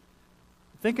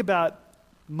 Think about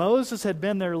Moses had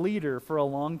been their leader for a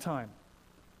long time.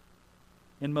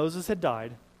 And Moses had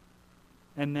died.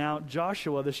 And now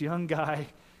Joshua, this young guy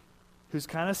who's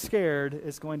kind of scared,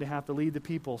 is going to have to lead the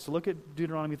people. So look at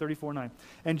Deuteronomy 34:9.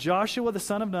 "And Joshua the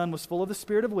son of Nun was full of the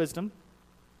spirit of wisdom,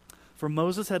 for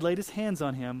Moses had laid his hands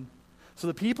on him. So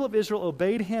the people of Israel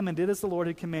obeyed him and did as the Lord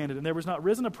had commanded. And there was not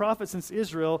risen a prophet in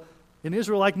Israel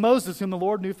like Moses, whom the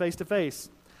Lord knew face to face.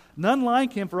 None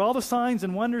like him, for all the signs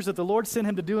and wonders that the Lord sent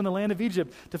him to do in the land of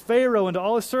Egypt, to Pharaoh and to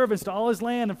all his servants, to all his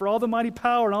land, and for all the mighty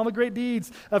power and all the great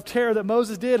deeds of terror that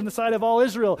Moses did in the sight of all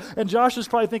Israel." And Joshua's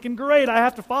probably thinking, great, I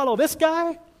have to follow this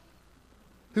guy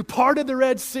who parted the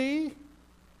Red Sea,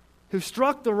 who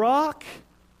struck the rock.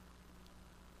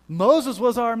 Moses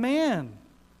was our man.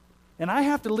 And I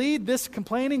have to lead this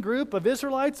complaining group of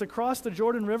Israelites across the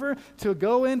Jordan River to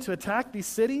go in to attack these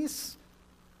cities?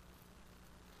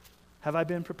 Have I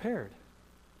been prepared?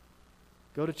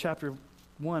 Go to chapter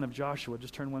 1 of Joshua.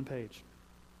 Just turn 1 page.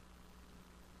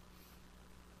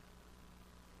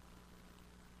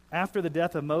 "After the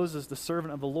death of Moses, the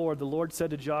servant of the Lord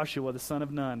said to Joshua, the son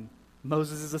of Nun,"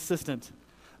 Moses' assistant,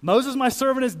 "Moses, my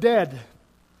servant, is dead.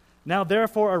 Now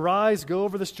therefore arise, go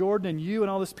over this Jordan, and you and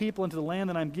all this people into the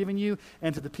land that I'm giving you,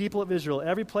 and to the people of Israel.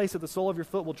 Every place that the sole of your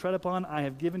foot will tread upon, I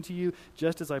have given to you,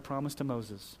 just as I promised to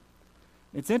Moses."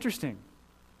 It's interesting.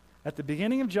 At the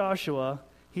beginning of Joshua,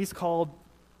 he's called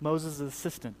Moses'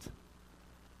 assistant.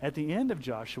 At the end of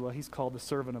Joshua, he's called the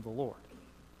servant of the Lord.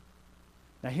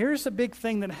 Now here's a big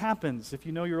thing that happens if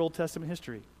you know your Old Testament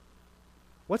history.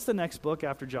 What's the next book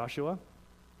after Joshua?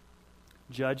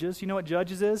 Judges. You know what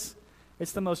Judges is?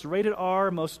 It's the most rated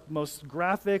R, most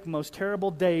graphic, most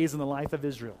terrible days in the life of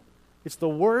Israel. It's the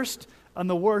worst and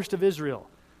the worst of Israel.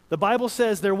 The Bible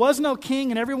says there was no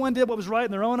king and everyone did what was right in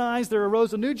their own eyes. There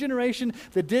arose a new generation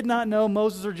that did not know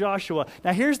Moses or Joshua.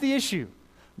 Now here's the issue.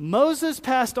 Moses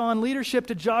passed on leadership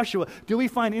to Joshua. Do we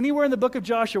find anywhere in the book of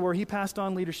Joshua where he passed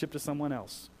on leadership to someone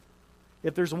else?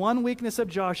 If there's one weakness of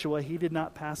Joshua, he did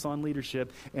not pass on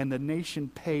leadership, and the nation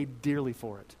paid dearly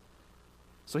for it.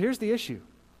 So here's the issue.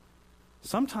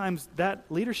 Sometimes that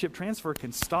leadership transfer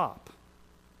can stop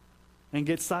and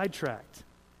get sidetracked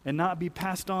and not be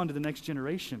passed on to the next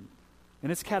generation.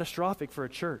 And it's catastrophic for a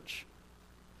church.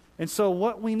 And so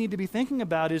what we need to be thinking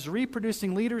about is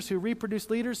reproducing leaders who reproduce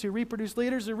leaders who reproduce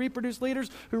leaders who reproduce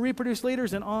leaders who reproduce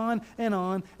leaders, and on and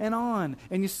on and on.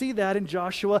 And you see that in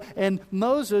Joshua and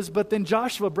Moses, but then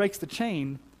Joshua breaks the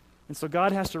chain. And so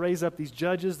God has to raise up these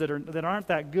judges that aren't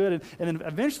that good. And then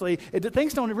eventually,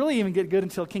 things don't really even get good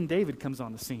until King David comes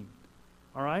on the scene.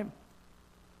 All right?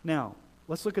 Now,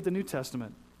 let's look at the New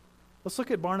Testament. Let's look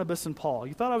at Barnabas and Paul.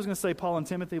 You thought I was going to say Paul and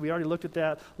Timothy. We already looked at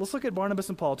that. Let's look at Barnabas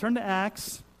and Paul. Turn to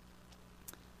Acts.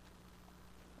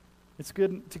 It's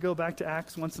good to go back to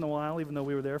Acts once in a while, even though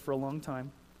we were there for a long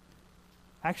time.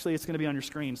 Actually, it's going to be on your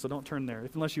screen, so don't turn there,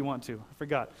 unless you want to. I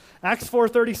forgot. Acts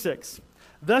 4:36.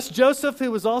 Thus Joseph,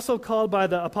 who was also called by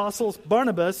the apostles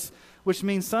Barnabas, which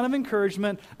means son of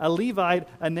encouragement, a Levite,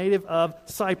 a native of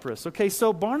Cyprus. Okay,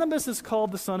 so Barnabas is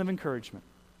called the son of encouragement.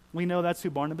 We know that's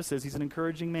who Barnabas is. He's an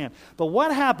encouraging man. But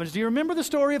what happens? Do you remember the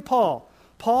story of Paul?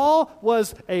 Paul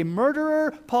was a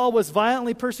murderer. Paul was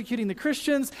violently persecuting the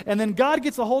Christians, and then God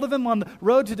gets a hold of him on the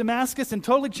road to Damascus and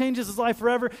totally changes his life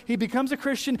forever. He becomes a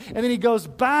Christian, and then he goes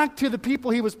back to the people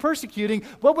he was persecuting.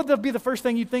 What would be the first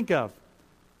thing you'd think of?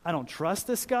 I don't trust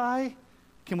this guy.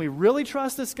 Can we really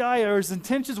trust this guy? Or his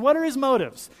intentions? What are his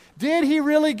motives? Did he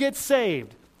really get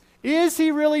saved? Is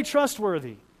he really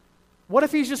trustworthy? What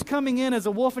if he's just coming in as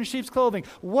a wolf in sheep's clothing?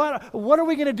 What are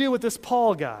we going to do with this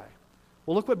Paul guy?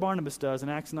 Well, look what Barnabas does in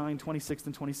Acts 9:26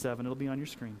 and 27. It'll be on your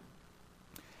screen.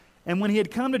 And when he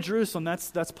had come to Jerusalem,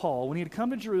 that's Paul. When he had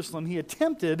come to Jerusalem, he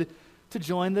attempted to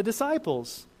join the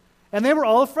disciples. And they were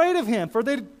all afraid of him, for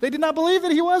they did not believe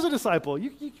that he was a disciple.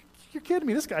 You're kidding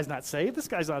me. This guy's not saved. This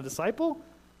guy's not a disciple.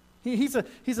 He's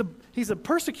a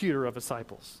persecutor of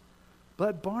disciples.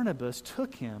 But Barnabas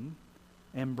took him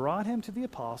and brought him to the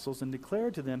apostles and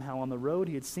declared to them how on the road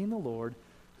he had seen the Lord,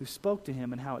 who spoke to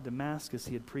him, and how at Damascus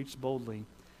he had preached boldly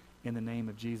in the name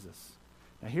of Jesus.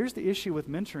 Now here's the issue with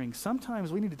mentoring.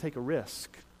 Sometimes we need to take a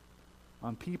risk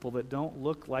on people that don't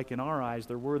look like in our eyes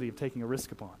they're worthy of taking a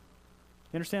risk upon.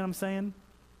 You understand what I'm saying?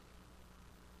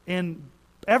 In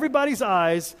everybody's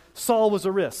eyes, Saul was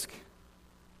a risk.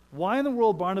 Why in the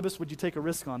world, Barnabas, would you take a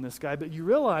risk on this guy? But you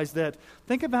realize that,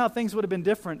 think about how things would have been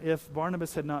different if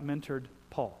Barnabas had not mentored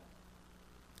Paul.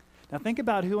 Now think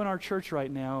about who in our church right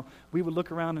now we would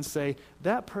look around and say,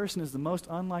 that person is the most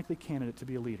unlikely candidate to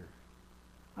be a leader.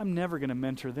 I'm never going to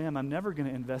mentor them. I'm never going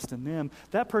to invest in them.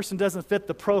 That person doesn't fit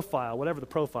the profile, whatever the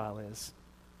profile is.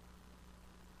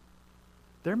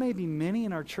 There may be many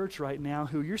in our church right now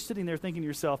who you're sitting there thinking to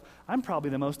yourself, I'm probably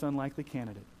the most unlikely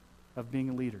candidate of being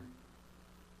a leader.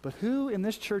 But who in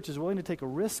this church is willing to take a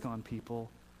risk on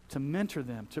people to mentor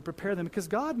them, to prepare them? Because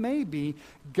God may be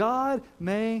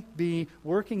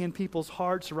working in people's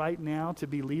hearts right now to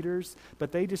be leaders,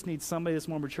 but they just need somebody that's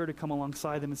more mature to come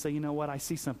alongside them and say, you know what, I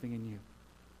see something in you.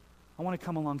 I want to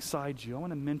come alongside you. I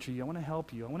want to mentor you. I want to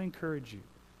help you. I want to encourage you.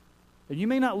 And you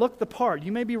may not look the part.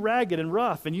 You may be ragged and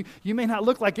rough, and you may not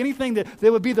look like anything that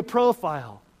would be the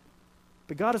profile.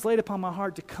 But God has laid upon my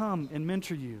heart to come and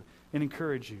mentor you and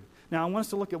encourage you. Now, I want us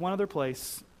to look at one other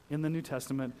place in the New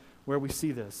Testament where we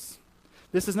see this.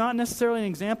 This is not necessarily an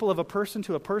example of a person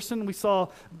to a person. We saw,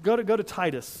 go to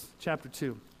Titus chapter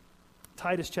 2.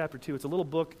 Titus chapter 2. It's a little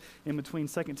book in between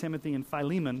 2 Timothy and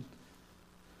Philemon.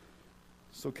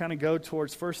 So kind of go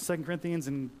towards 1st and 2 Corinthians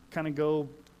and kind of go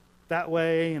that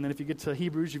way. And then if you get to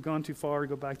Hebrews, you've gone too far,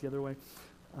 go back the other way.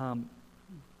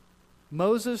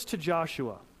 Moses to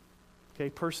Joshua. Okay,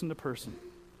 person to person.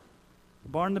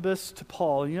 Barnabas to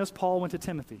Paul. And you notice Paul went to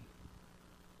Timothy.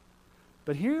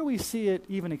 But here we see it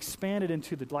even expanded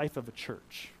into the life of a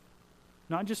church.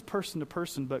 Not just person to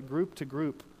person, but group to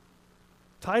group.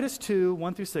 Titus 2,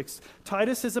 1 through 6.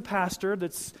 Titus is a pastor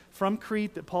that's from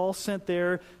Crete that Paul sent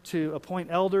there to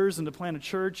appoint elders and to plant a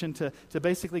church and to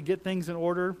basically get things in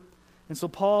order. And so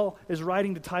Paul is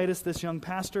writing to Titus, this young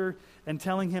pastor, and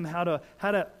telling him how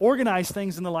to organize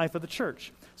things in the life of the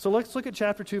church. So let's look at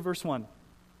chapter 2, verse 1.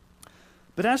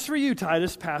 But as for you,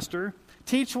 Titus, pastor,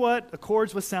 teach what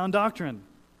accords with sound doctrine.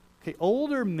 Okay,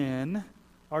 older men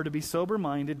are to be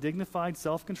sober-minded, dignified,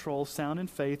 self-control, sound in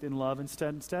faith, in love, and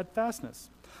steadfastness.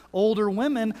 Older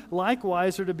women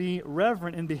likewise are to be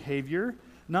reverent in behavior,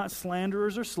 not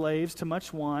slanderers or slaves to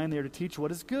much wine. They are to teach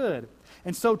what is good.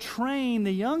 And so train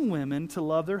the young women to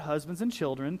love their husbands and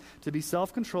children, to be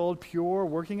self-controlled, pure,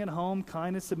 working at home,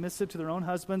 kind and submissive to their own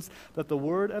husbands, that the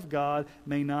word of God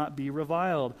may not be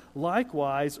reviled.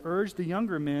 Likewise, urge the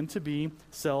younger men to be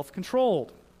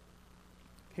self-controlled.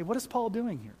 Okay, what is Paul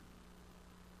doing here?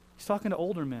 He's talking to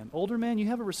older men. Older men, you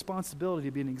have a responsibility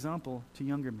to be an example to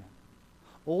younger men.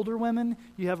 Older women,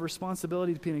 you have a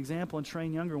responsibility to be an example and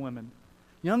train younger women.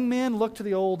 Young men, look to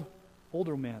the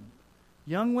older men.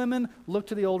 Young women, look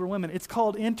to the older women. It's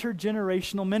called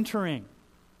intergenerational mentoring.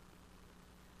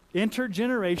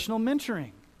 Intergenerational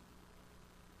mentoring.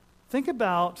 Think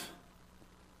about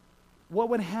what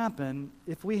would happen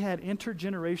if we had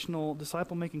intergenerational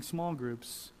disciple-making small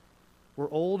groups where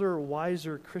older,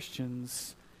 wiser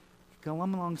Christians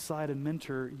come alongside and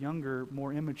mentor younger,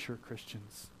 more immature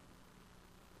Christians.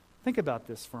 Think about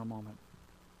this for a moment.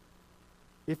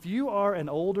 If you are an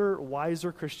older,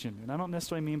 wiser Christian, and I don't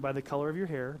necessarily mean by the color of your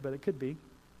hair, but it could be,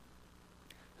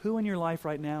 who in your life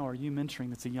right now are you mentoring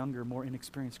that's a younger, more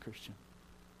inexperienced Christian?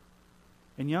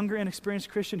 And younger, inexperienced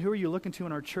Christian, who are you looking to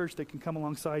in our church that can come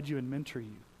alongside you and mentor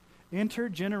you?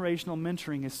 Intergenerational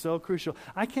mentoring is so crucial.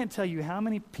 I can't tell you how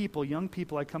many people, young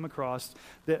people I come across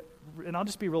that, and I'll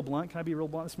just be real blunt. Can I be real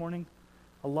blunt this morning?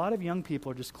 A lot of young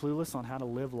people are just clueless on how to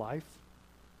live life.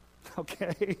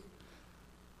 Okay?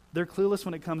 They're clueless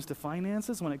when it comes to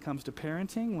finances, when it comes to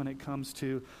parenting, when it comes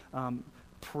to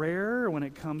prayer, when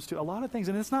it comes to a lot of things.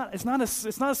 And it's not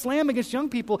a slam against young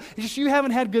people. It's just you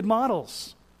haven't had good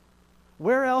models.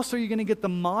 Where else are you going to get the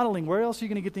modeling? Where else are you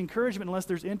going to get the encouragement unless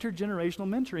there's intergenerational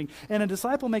mentoring? And a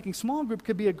disciple-making small group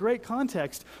could be a great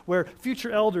context where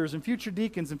future elders and future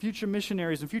deacons and future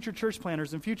missionaries and future church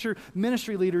planners and future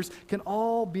ministry leaders can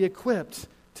all be equipped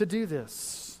to do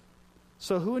this.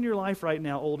 So who in your life right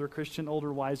now, older Christian,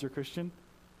 older, wiser Christian,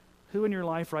 who in your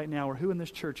life right now or who in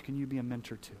this church can you be a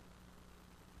mentor to?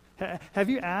 Have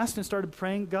you asked and started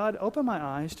praying, God, open my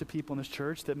eyes to people in this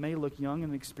church that may look young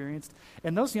and experienced,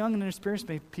 and those young and inexperienced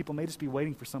people may just be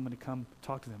waiting for someone to come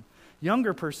talk to them.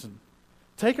 Younger person,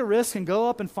 take a risk and go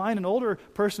up and find an older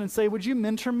person and say, would you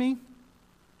mentor me?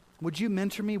 Would you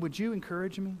mentor me? Would you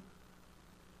encourage me?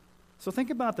 So think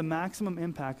about the maximum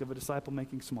impact of a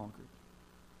disciple-making small group.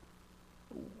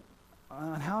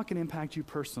 On how it can impact you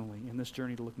personally in this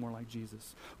journey to look more like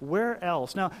Jesus. Where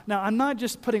else? Now I'm not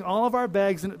just putting all of our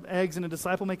eggs in a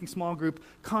disciple-making small group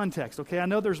context, okay? I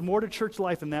know there's more to church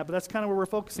life than that, but that's kind of where we're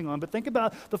focusing on. But think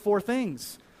about the four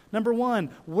things. Number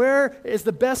one, where is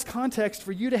the best context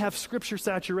for you to have Scripture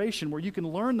saturation, where you can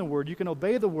learn the Word, you can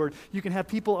obey the Word, you can have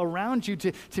people around you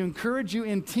to encourage you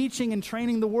in teaching and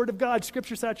training the Word of God,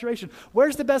 Scripture saturation.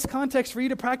 Where's the best context for you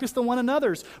to practice the one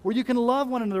another's, where you can love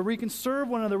one another, where you can serve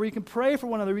one another, where you can pray for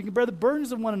one another, where you can bear the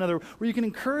burdens of one another, where you can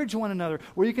encourage one another,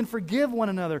 where you can forgive one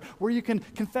another, where you can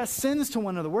confess sins to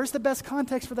one another? Where's the best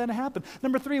context for that to happen?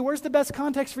 Number three, where's the best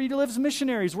context for you to live as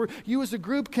missionaries, where you as a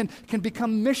group can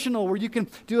become missional, where you can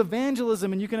do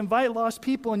evangelism and you can invite lost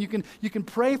people and you can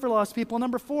pray for lost people. And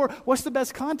number four, what's the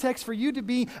best context for you to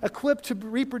be equipped to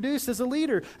reproduce as a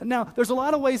leader? Now, there's a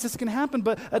lot of ways this can happen,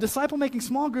 but a disciple-making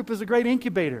small group is a great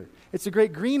incubator. It's a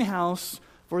great greenhouse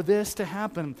for this to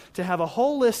happen, to have a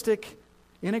holistic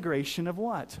integration of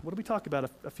what? What did we talk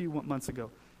about a few months ago?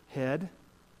 Head,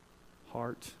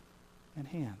 heart, and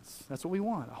hands. That's what we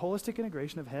want, a holistic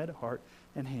integration of head, heart,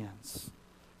 and hands.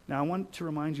 Now, I want to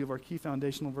remind you of our key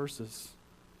foundational verses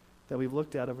that we've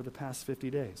looked at over the past 50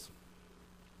 days.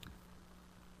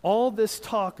 All this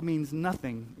talk means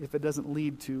nothing if it doesn't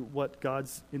lead to what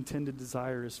God's intended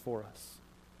desire is for us.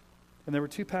 And there were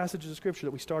two passages of Scripture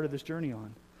that we started this journey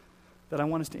on that I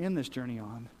want us to end this journey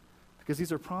on, because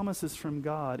these are promises from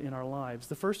God in our lives.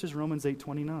 The first is Romans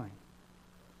 8:29.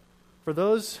 For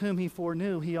those whom he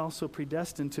foreknew, he also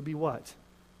predestined to be what?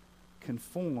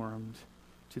 Conformed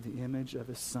to the image of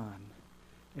his Son,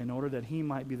 in order that he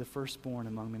might be the firstborn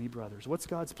among many brothers. What's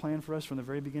God's plan for us from the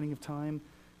very beginning of time?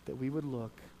 That we would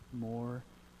look more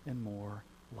and more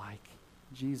like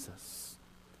Jesus.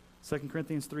 2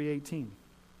 Corinthians 3:18.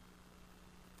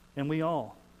 And we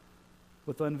all,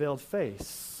 with unveiled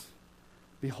face,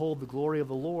 behold the glory of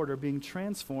the Lord, are being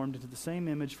transformed into the same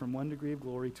image from one degree of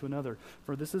glory to another.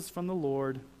 For this is from the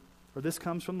Lord, or this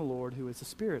comes from the Lord who is the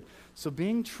Spirit. So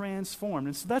being transformed.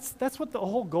 And so that's what the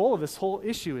whole goal of this whole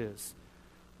issue is.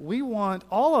 We want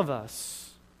all of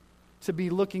us to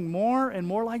be looking more and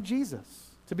more like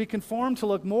Jesus, to be conformed to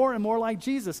look more and more like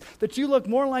Jesus, that you look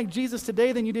more like Jesus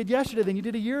today than you did yesterday, than you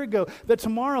did a year ago, that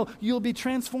tomorrow you'll be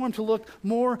transformed to look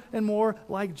more and more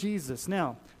like Jesus.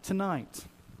 Now, tonight,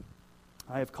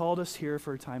 I have called us here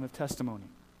for a time of testimony.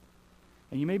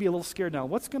 And you may be a little scared now.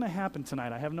 What's going to happen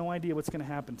tonight? I have no idea what's going to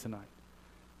happen tonight.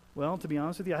 Well, to be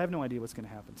honest with you, I have no idea what's going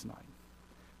to happen tonight.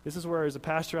 This is where, as a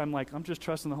pastor, I'm just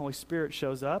trusting the Holy Spirit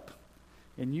shows up,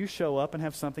 and you show up and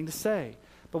have something to say.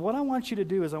 But what I want you to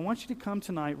do is I want you to come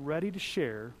tonight ready to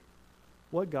share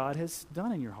what God has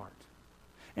done in your heart.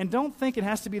 And don't think it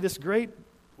has to be this great,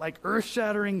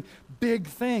 earth-shattering, big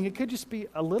thing. It could just be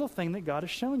a little thing that God has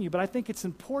shown you. But I think it's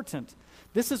important.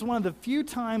 This is one of the few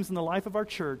times in the life of our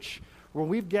church where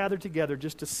we've gathered together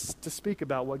just to speak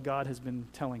about what God has been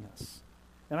telling us.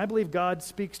 And I believe God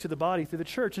speaks to the body through the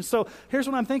church. And so here's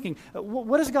what I'm thinking.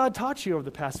 What has God taught you over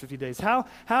the past 50 days? How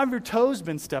have your toes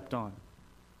been stepped on?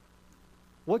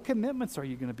 What commitments are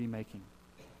you going to be making?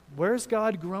 Where has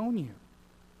God grown you?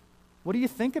 What do you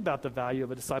think about the value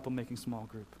of a disciple-making small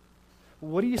group?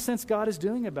 What do you sense God is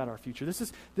doing about our future?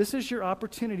 This is your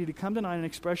opportunity to come tonight and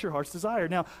express your heart's desire.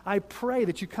 Now, I pray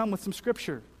that you come with some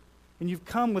scripture. And you've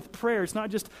come with prayer. It's not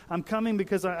just, I'm coming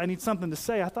because I need something to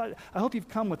say. I hope you've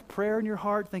come with prayer in your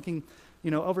heart, thinking,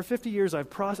 over 50 days, I've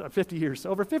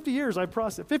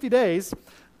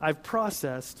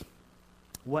processed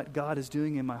what God is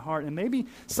doing in my heart. And maybe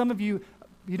some of you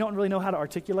don't really know how to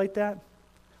articulate that.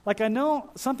 I know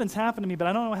something's happened to me, but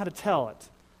I don't know how to tell it.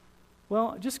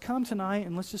 Well, just come tonight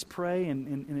and let's just pray.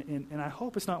 And I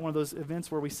hope it's not one of those events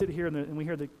where we sit here and we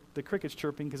hear the crickets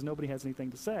chirping because nobody has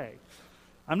anything to say.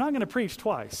 I'm not going to preach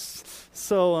twice.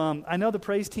 So I know the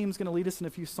praise team's going to lead us in a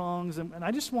few songs, and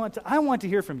I want to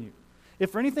hear from you.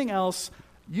 If for anything else,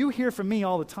 you hear from me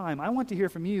all the time. I want to hear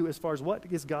from you as far as what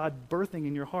is God birthing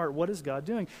in your heart? What is God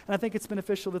doing? And I think it's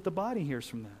beneficial that the body hears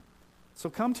from that. So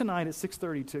come tonight at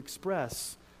 6:30 to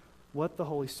express what the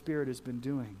Holy Spirit has been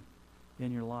doing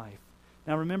in your life.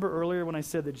 Now remember earlier when I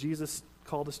said that Jesus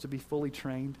called us to be fully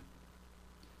trained?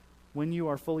 When you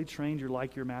are fully trained, you're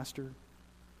like your master.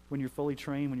 When you're fully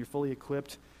trained, when you're fully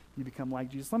equipped, you become like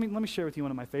Jesus. Let me share with you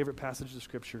one of my favorite passages of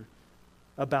Scripture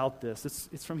about this.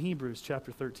 It's from Hebrews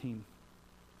chapter 13,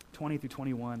 20 through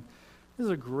 21. This is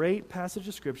a great passage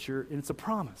of Scripture, and it's a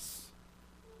promise.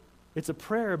 It's a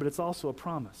prayer, but it's also a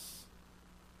promise.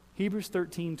 Hebrews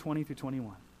 13, 20 through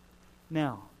 21.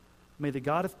 Now, may the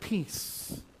God of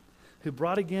peace, who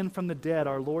brought again from the dead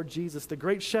our Lord Jesus, the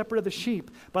great shepherd of the sheep,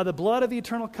 by the blood of the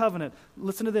eternal covenant,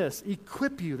 listen to this,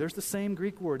 equip you, there's the same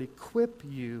Greek word, equip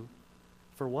you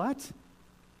for what?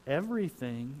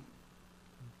 Everything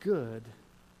good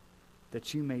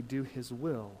that you may do his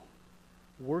will,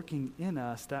 working in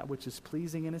us that which is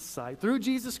pleasing in his sight, through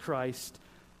Jesus Christ,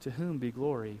 to whom be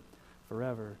glory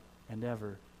forever and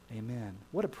ever. Amen.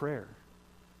 What a prayer.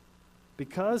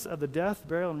 Because of the death,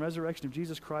 burial, and resurrection of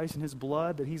Jesus Christ and his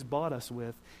blood that he's bought us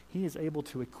with, he is able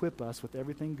to equip us with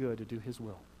everything good to do his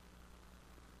will.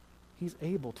 He's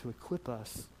able to equip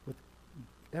us with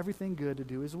everything good to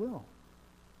do his will.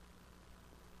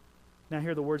 Now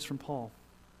hear the words from Paul.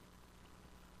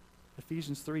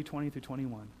 Ephesians 3, 20 through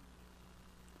 21.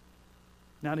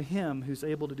 Now to him who's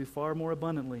able to do far more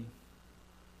abundantly,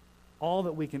 all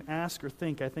that we can ask or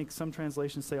think, I think some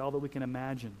translations say all that we can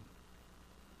imagine,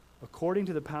 according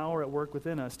to the power at work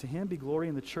within us, to him be glory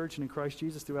in the church and in Christ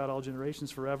Jesus throughout all generations,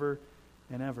 forever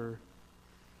and ever.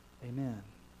 Amen.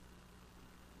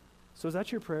 So is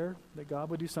that your prayer? That God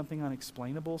would do something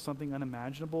unexplainable, something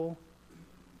unimaginable?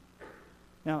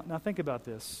 Now think about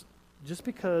this. Just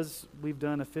because we've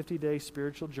done a 50-day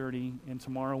spiritual journey and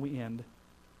tomorrow we end,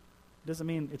 doesn't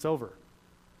mean it's over.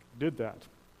 Did that.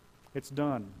 It's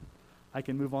done. I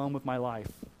can move on with my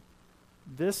life.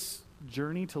 This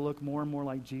journey to look more and more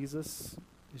like Jesus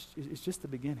is just the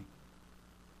beginning.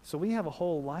 So we have a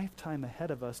whole lifetime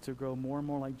ahead of us to grow more and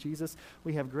more like Jesus.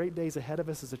 We have great days ahead of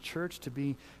us as a church to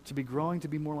be growing, to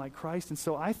be more like Christ. And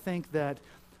so I think that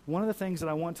one of the things that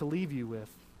I want to leave you with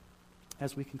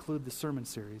as we conclude the sermon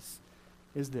series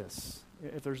is this.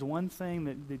 If there's one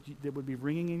thing that would be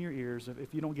ringing in your ears,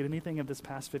 if you don't get anything of this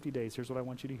past 50 days, here's what I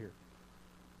want you to hear.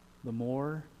 The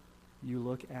more you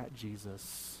look at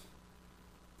Jesus,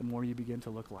 the more you begin to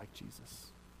look like Jesus.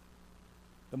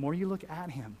 The more you look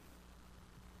at him,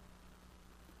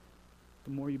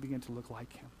 the more you begin to look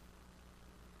like him.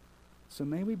 So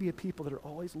may we be a people that are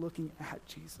always looking at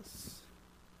Jesus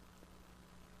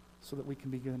so that we can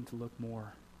begin to look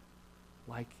more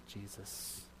like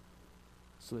Jesus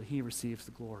so that he receives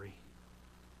the glory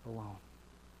alone.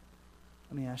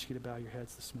 Let me ask you to bow your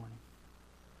heads this morning.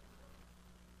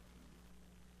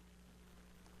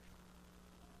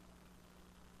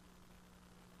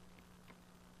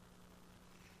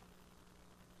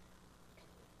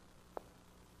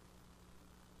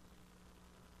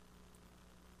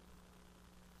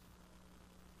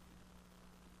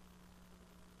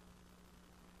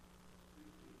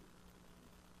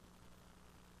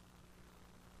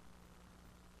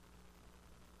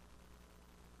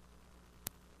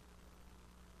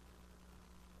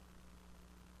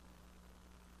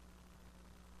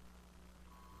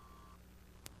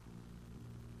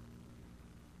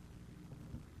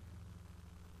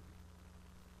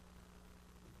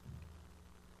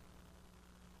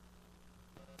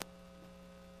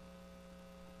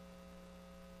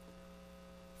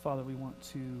 Father, we want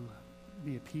to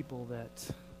be a people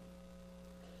that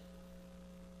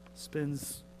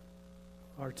spends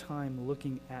our time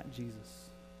looking at Jesus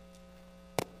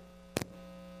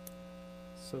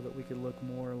so that we could look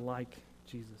more like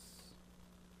Jesus.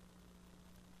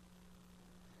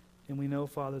 And we know,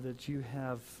 Father, that you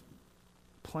have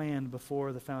planned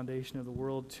before the foundation of the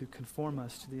world to conform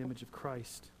us to the image of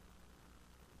Christ.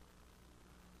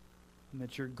 And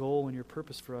that your goal and your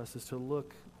purpose for us is to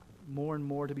look more and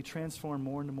more, to be transformed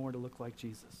more and more to look like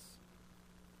Jesus.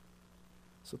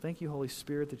 So thank you, Holy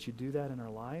Spirit, that you do that in our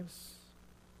lives.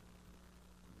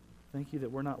 Thank you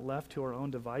that we're not left to our own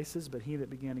devices, but he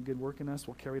that began a good work in us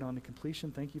will carry it on to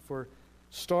completion. Thank you for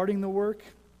starting the work,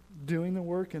 doing the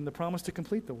work, and the promise to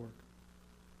complete the work.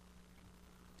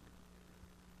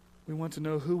 We want to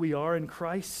know who we are in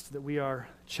Christ, that we are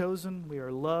chosen, we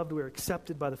are loved, we are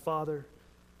accepted by the Father.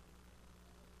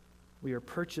 We are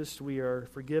purchased, we are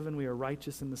forgiven, we are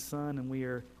righteous in the Son, and we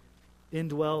are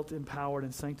indwelt, empowered,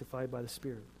 and sanctified by the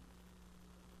Spirit.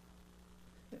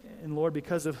 And Lord,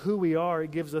 because of who we are,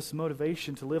 it gives us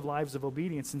motivation to live lives of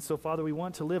obedience. And so, Father, we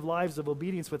want to live lives of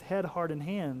obedience with head, heart, and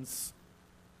hands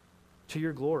to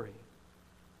your glory.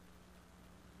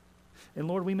 And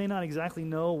Lord, we may not exactly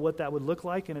know what that would look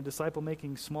like in a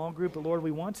disciple-making small group, but Lord,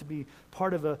 we want to be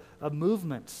part of a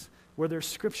movement where there's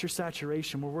scripture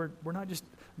saturation, where we're not just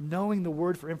knowing the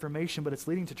word for information, but it's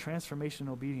leading to transformation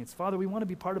and obedience. Father, we want to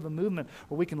be part of a movement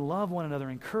where we can love one another,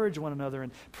 encourage one another,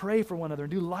 and pray for one another,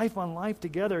 and do life on life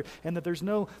together, and that there's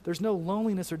no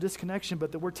loneliness or disconnection,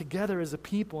 but that we're together as a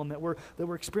people, and that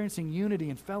we're experiencing unity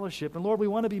and fellowship. And Lord, we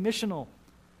want to be missional.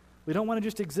 We don't want to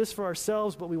just exist for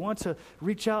ourselves, but we want to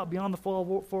reach out beyond the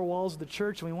four walls of the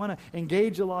church, and we want to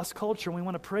engage a lost culture, and we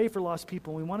want to pray for lost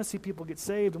people, and we want to see people get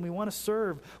saved, and we want to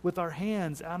serve with our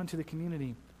hands out into the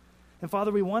community. And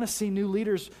Father, we want to see new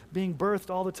leaders being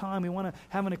birthed all the time. We want to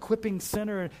have an equipping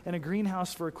center and a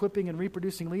greenhouse for equipping and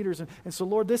reproducing leaders. And so,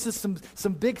 Lord, this is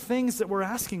some big things that we're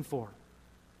asking for.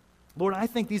 Lord, I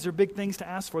think these are big things to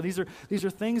ask for. These are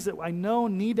things that I know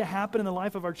need to happen in the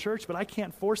life of our church, but I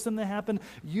can't force them to happen.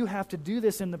 You have to do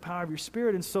this in the power of your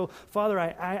Spirit. And so, Father,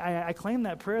 I claim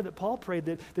that prayer that Paul prayed,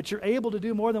 that you're able to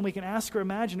do more than we can ask or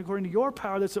imagine according to your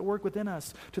power that's at work within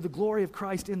us, to the glory of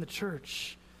Christ in the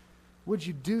church. Would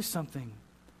you do something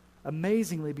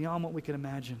amazingly beyond what we can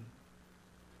imagine?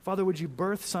 Father, would you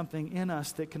birth something in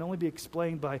us that can only be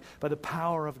explained by the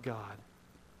power of God?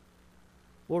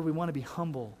 Lord, we want to be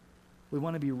humble. We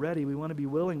want to be ready. We want to be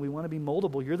willing. We want to be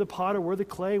moldable. You're the potter. We're the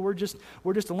clay. We're just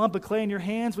a lump of clay in your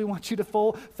hands. We want you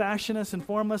to fashion us and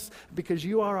form us because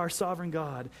you are our sovereign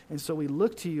God. And so we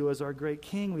look to you as our great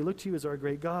King. We look to you as our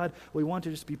great God. We want to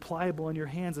just be pliable in your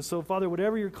hands. And so, Father,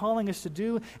 whatever you're calling us to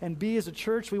do and be as a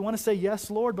church, we want to say, yes,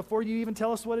 Lord, before you even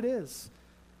tell us what it is.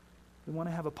 We want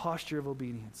to have a posture of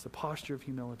obedience, a posture of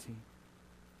humility.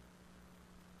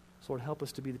 So Lord, help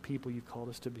us to be the people you've called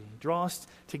us to be. Draw us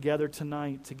together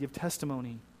tonight to give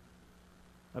testimony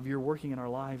of your working in our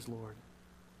lives, Lord.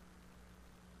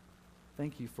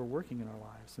 Thank you for working in our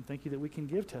lives. And thank you that we can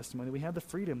give testimony, that we have the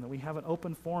freedom, that we have an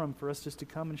open forum for us just to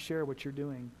come and share what you're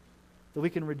doing. That we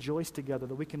can rejoice together,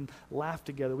 that we can laugh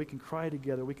together, we can cry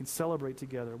together, we can celebrate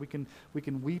together, we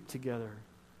can weep together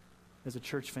as a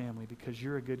church family because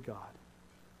you're a good God.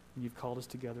 And you've called us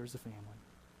together as a family.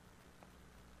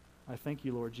 I thank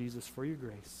you, Lord Jesus, for your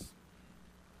grace.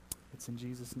 It's in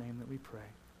Jesus' name that we pray.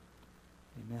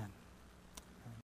 Amen.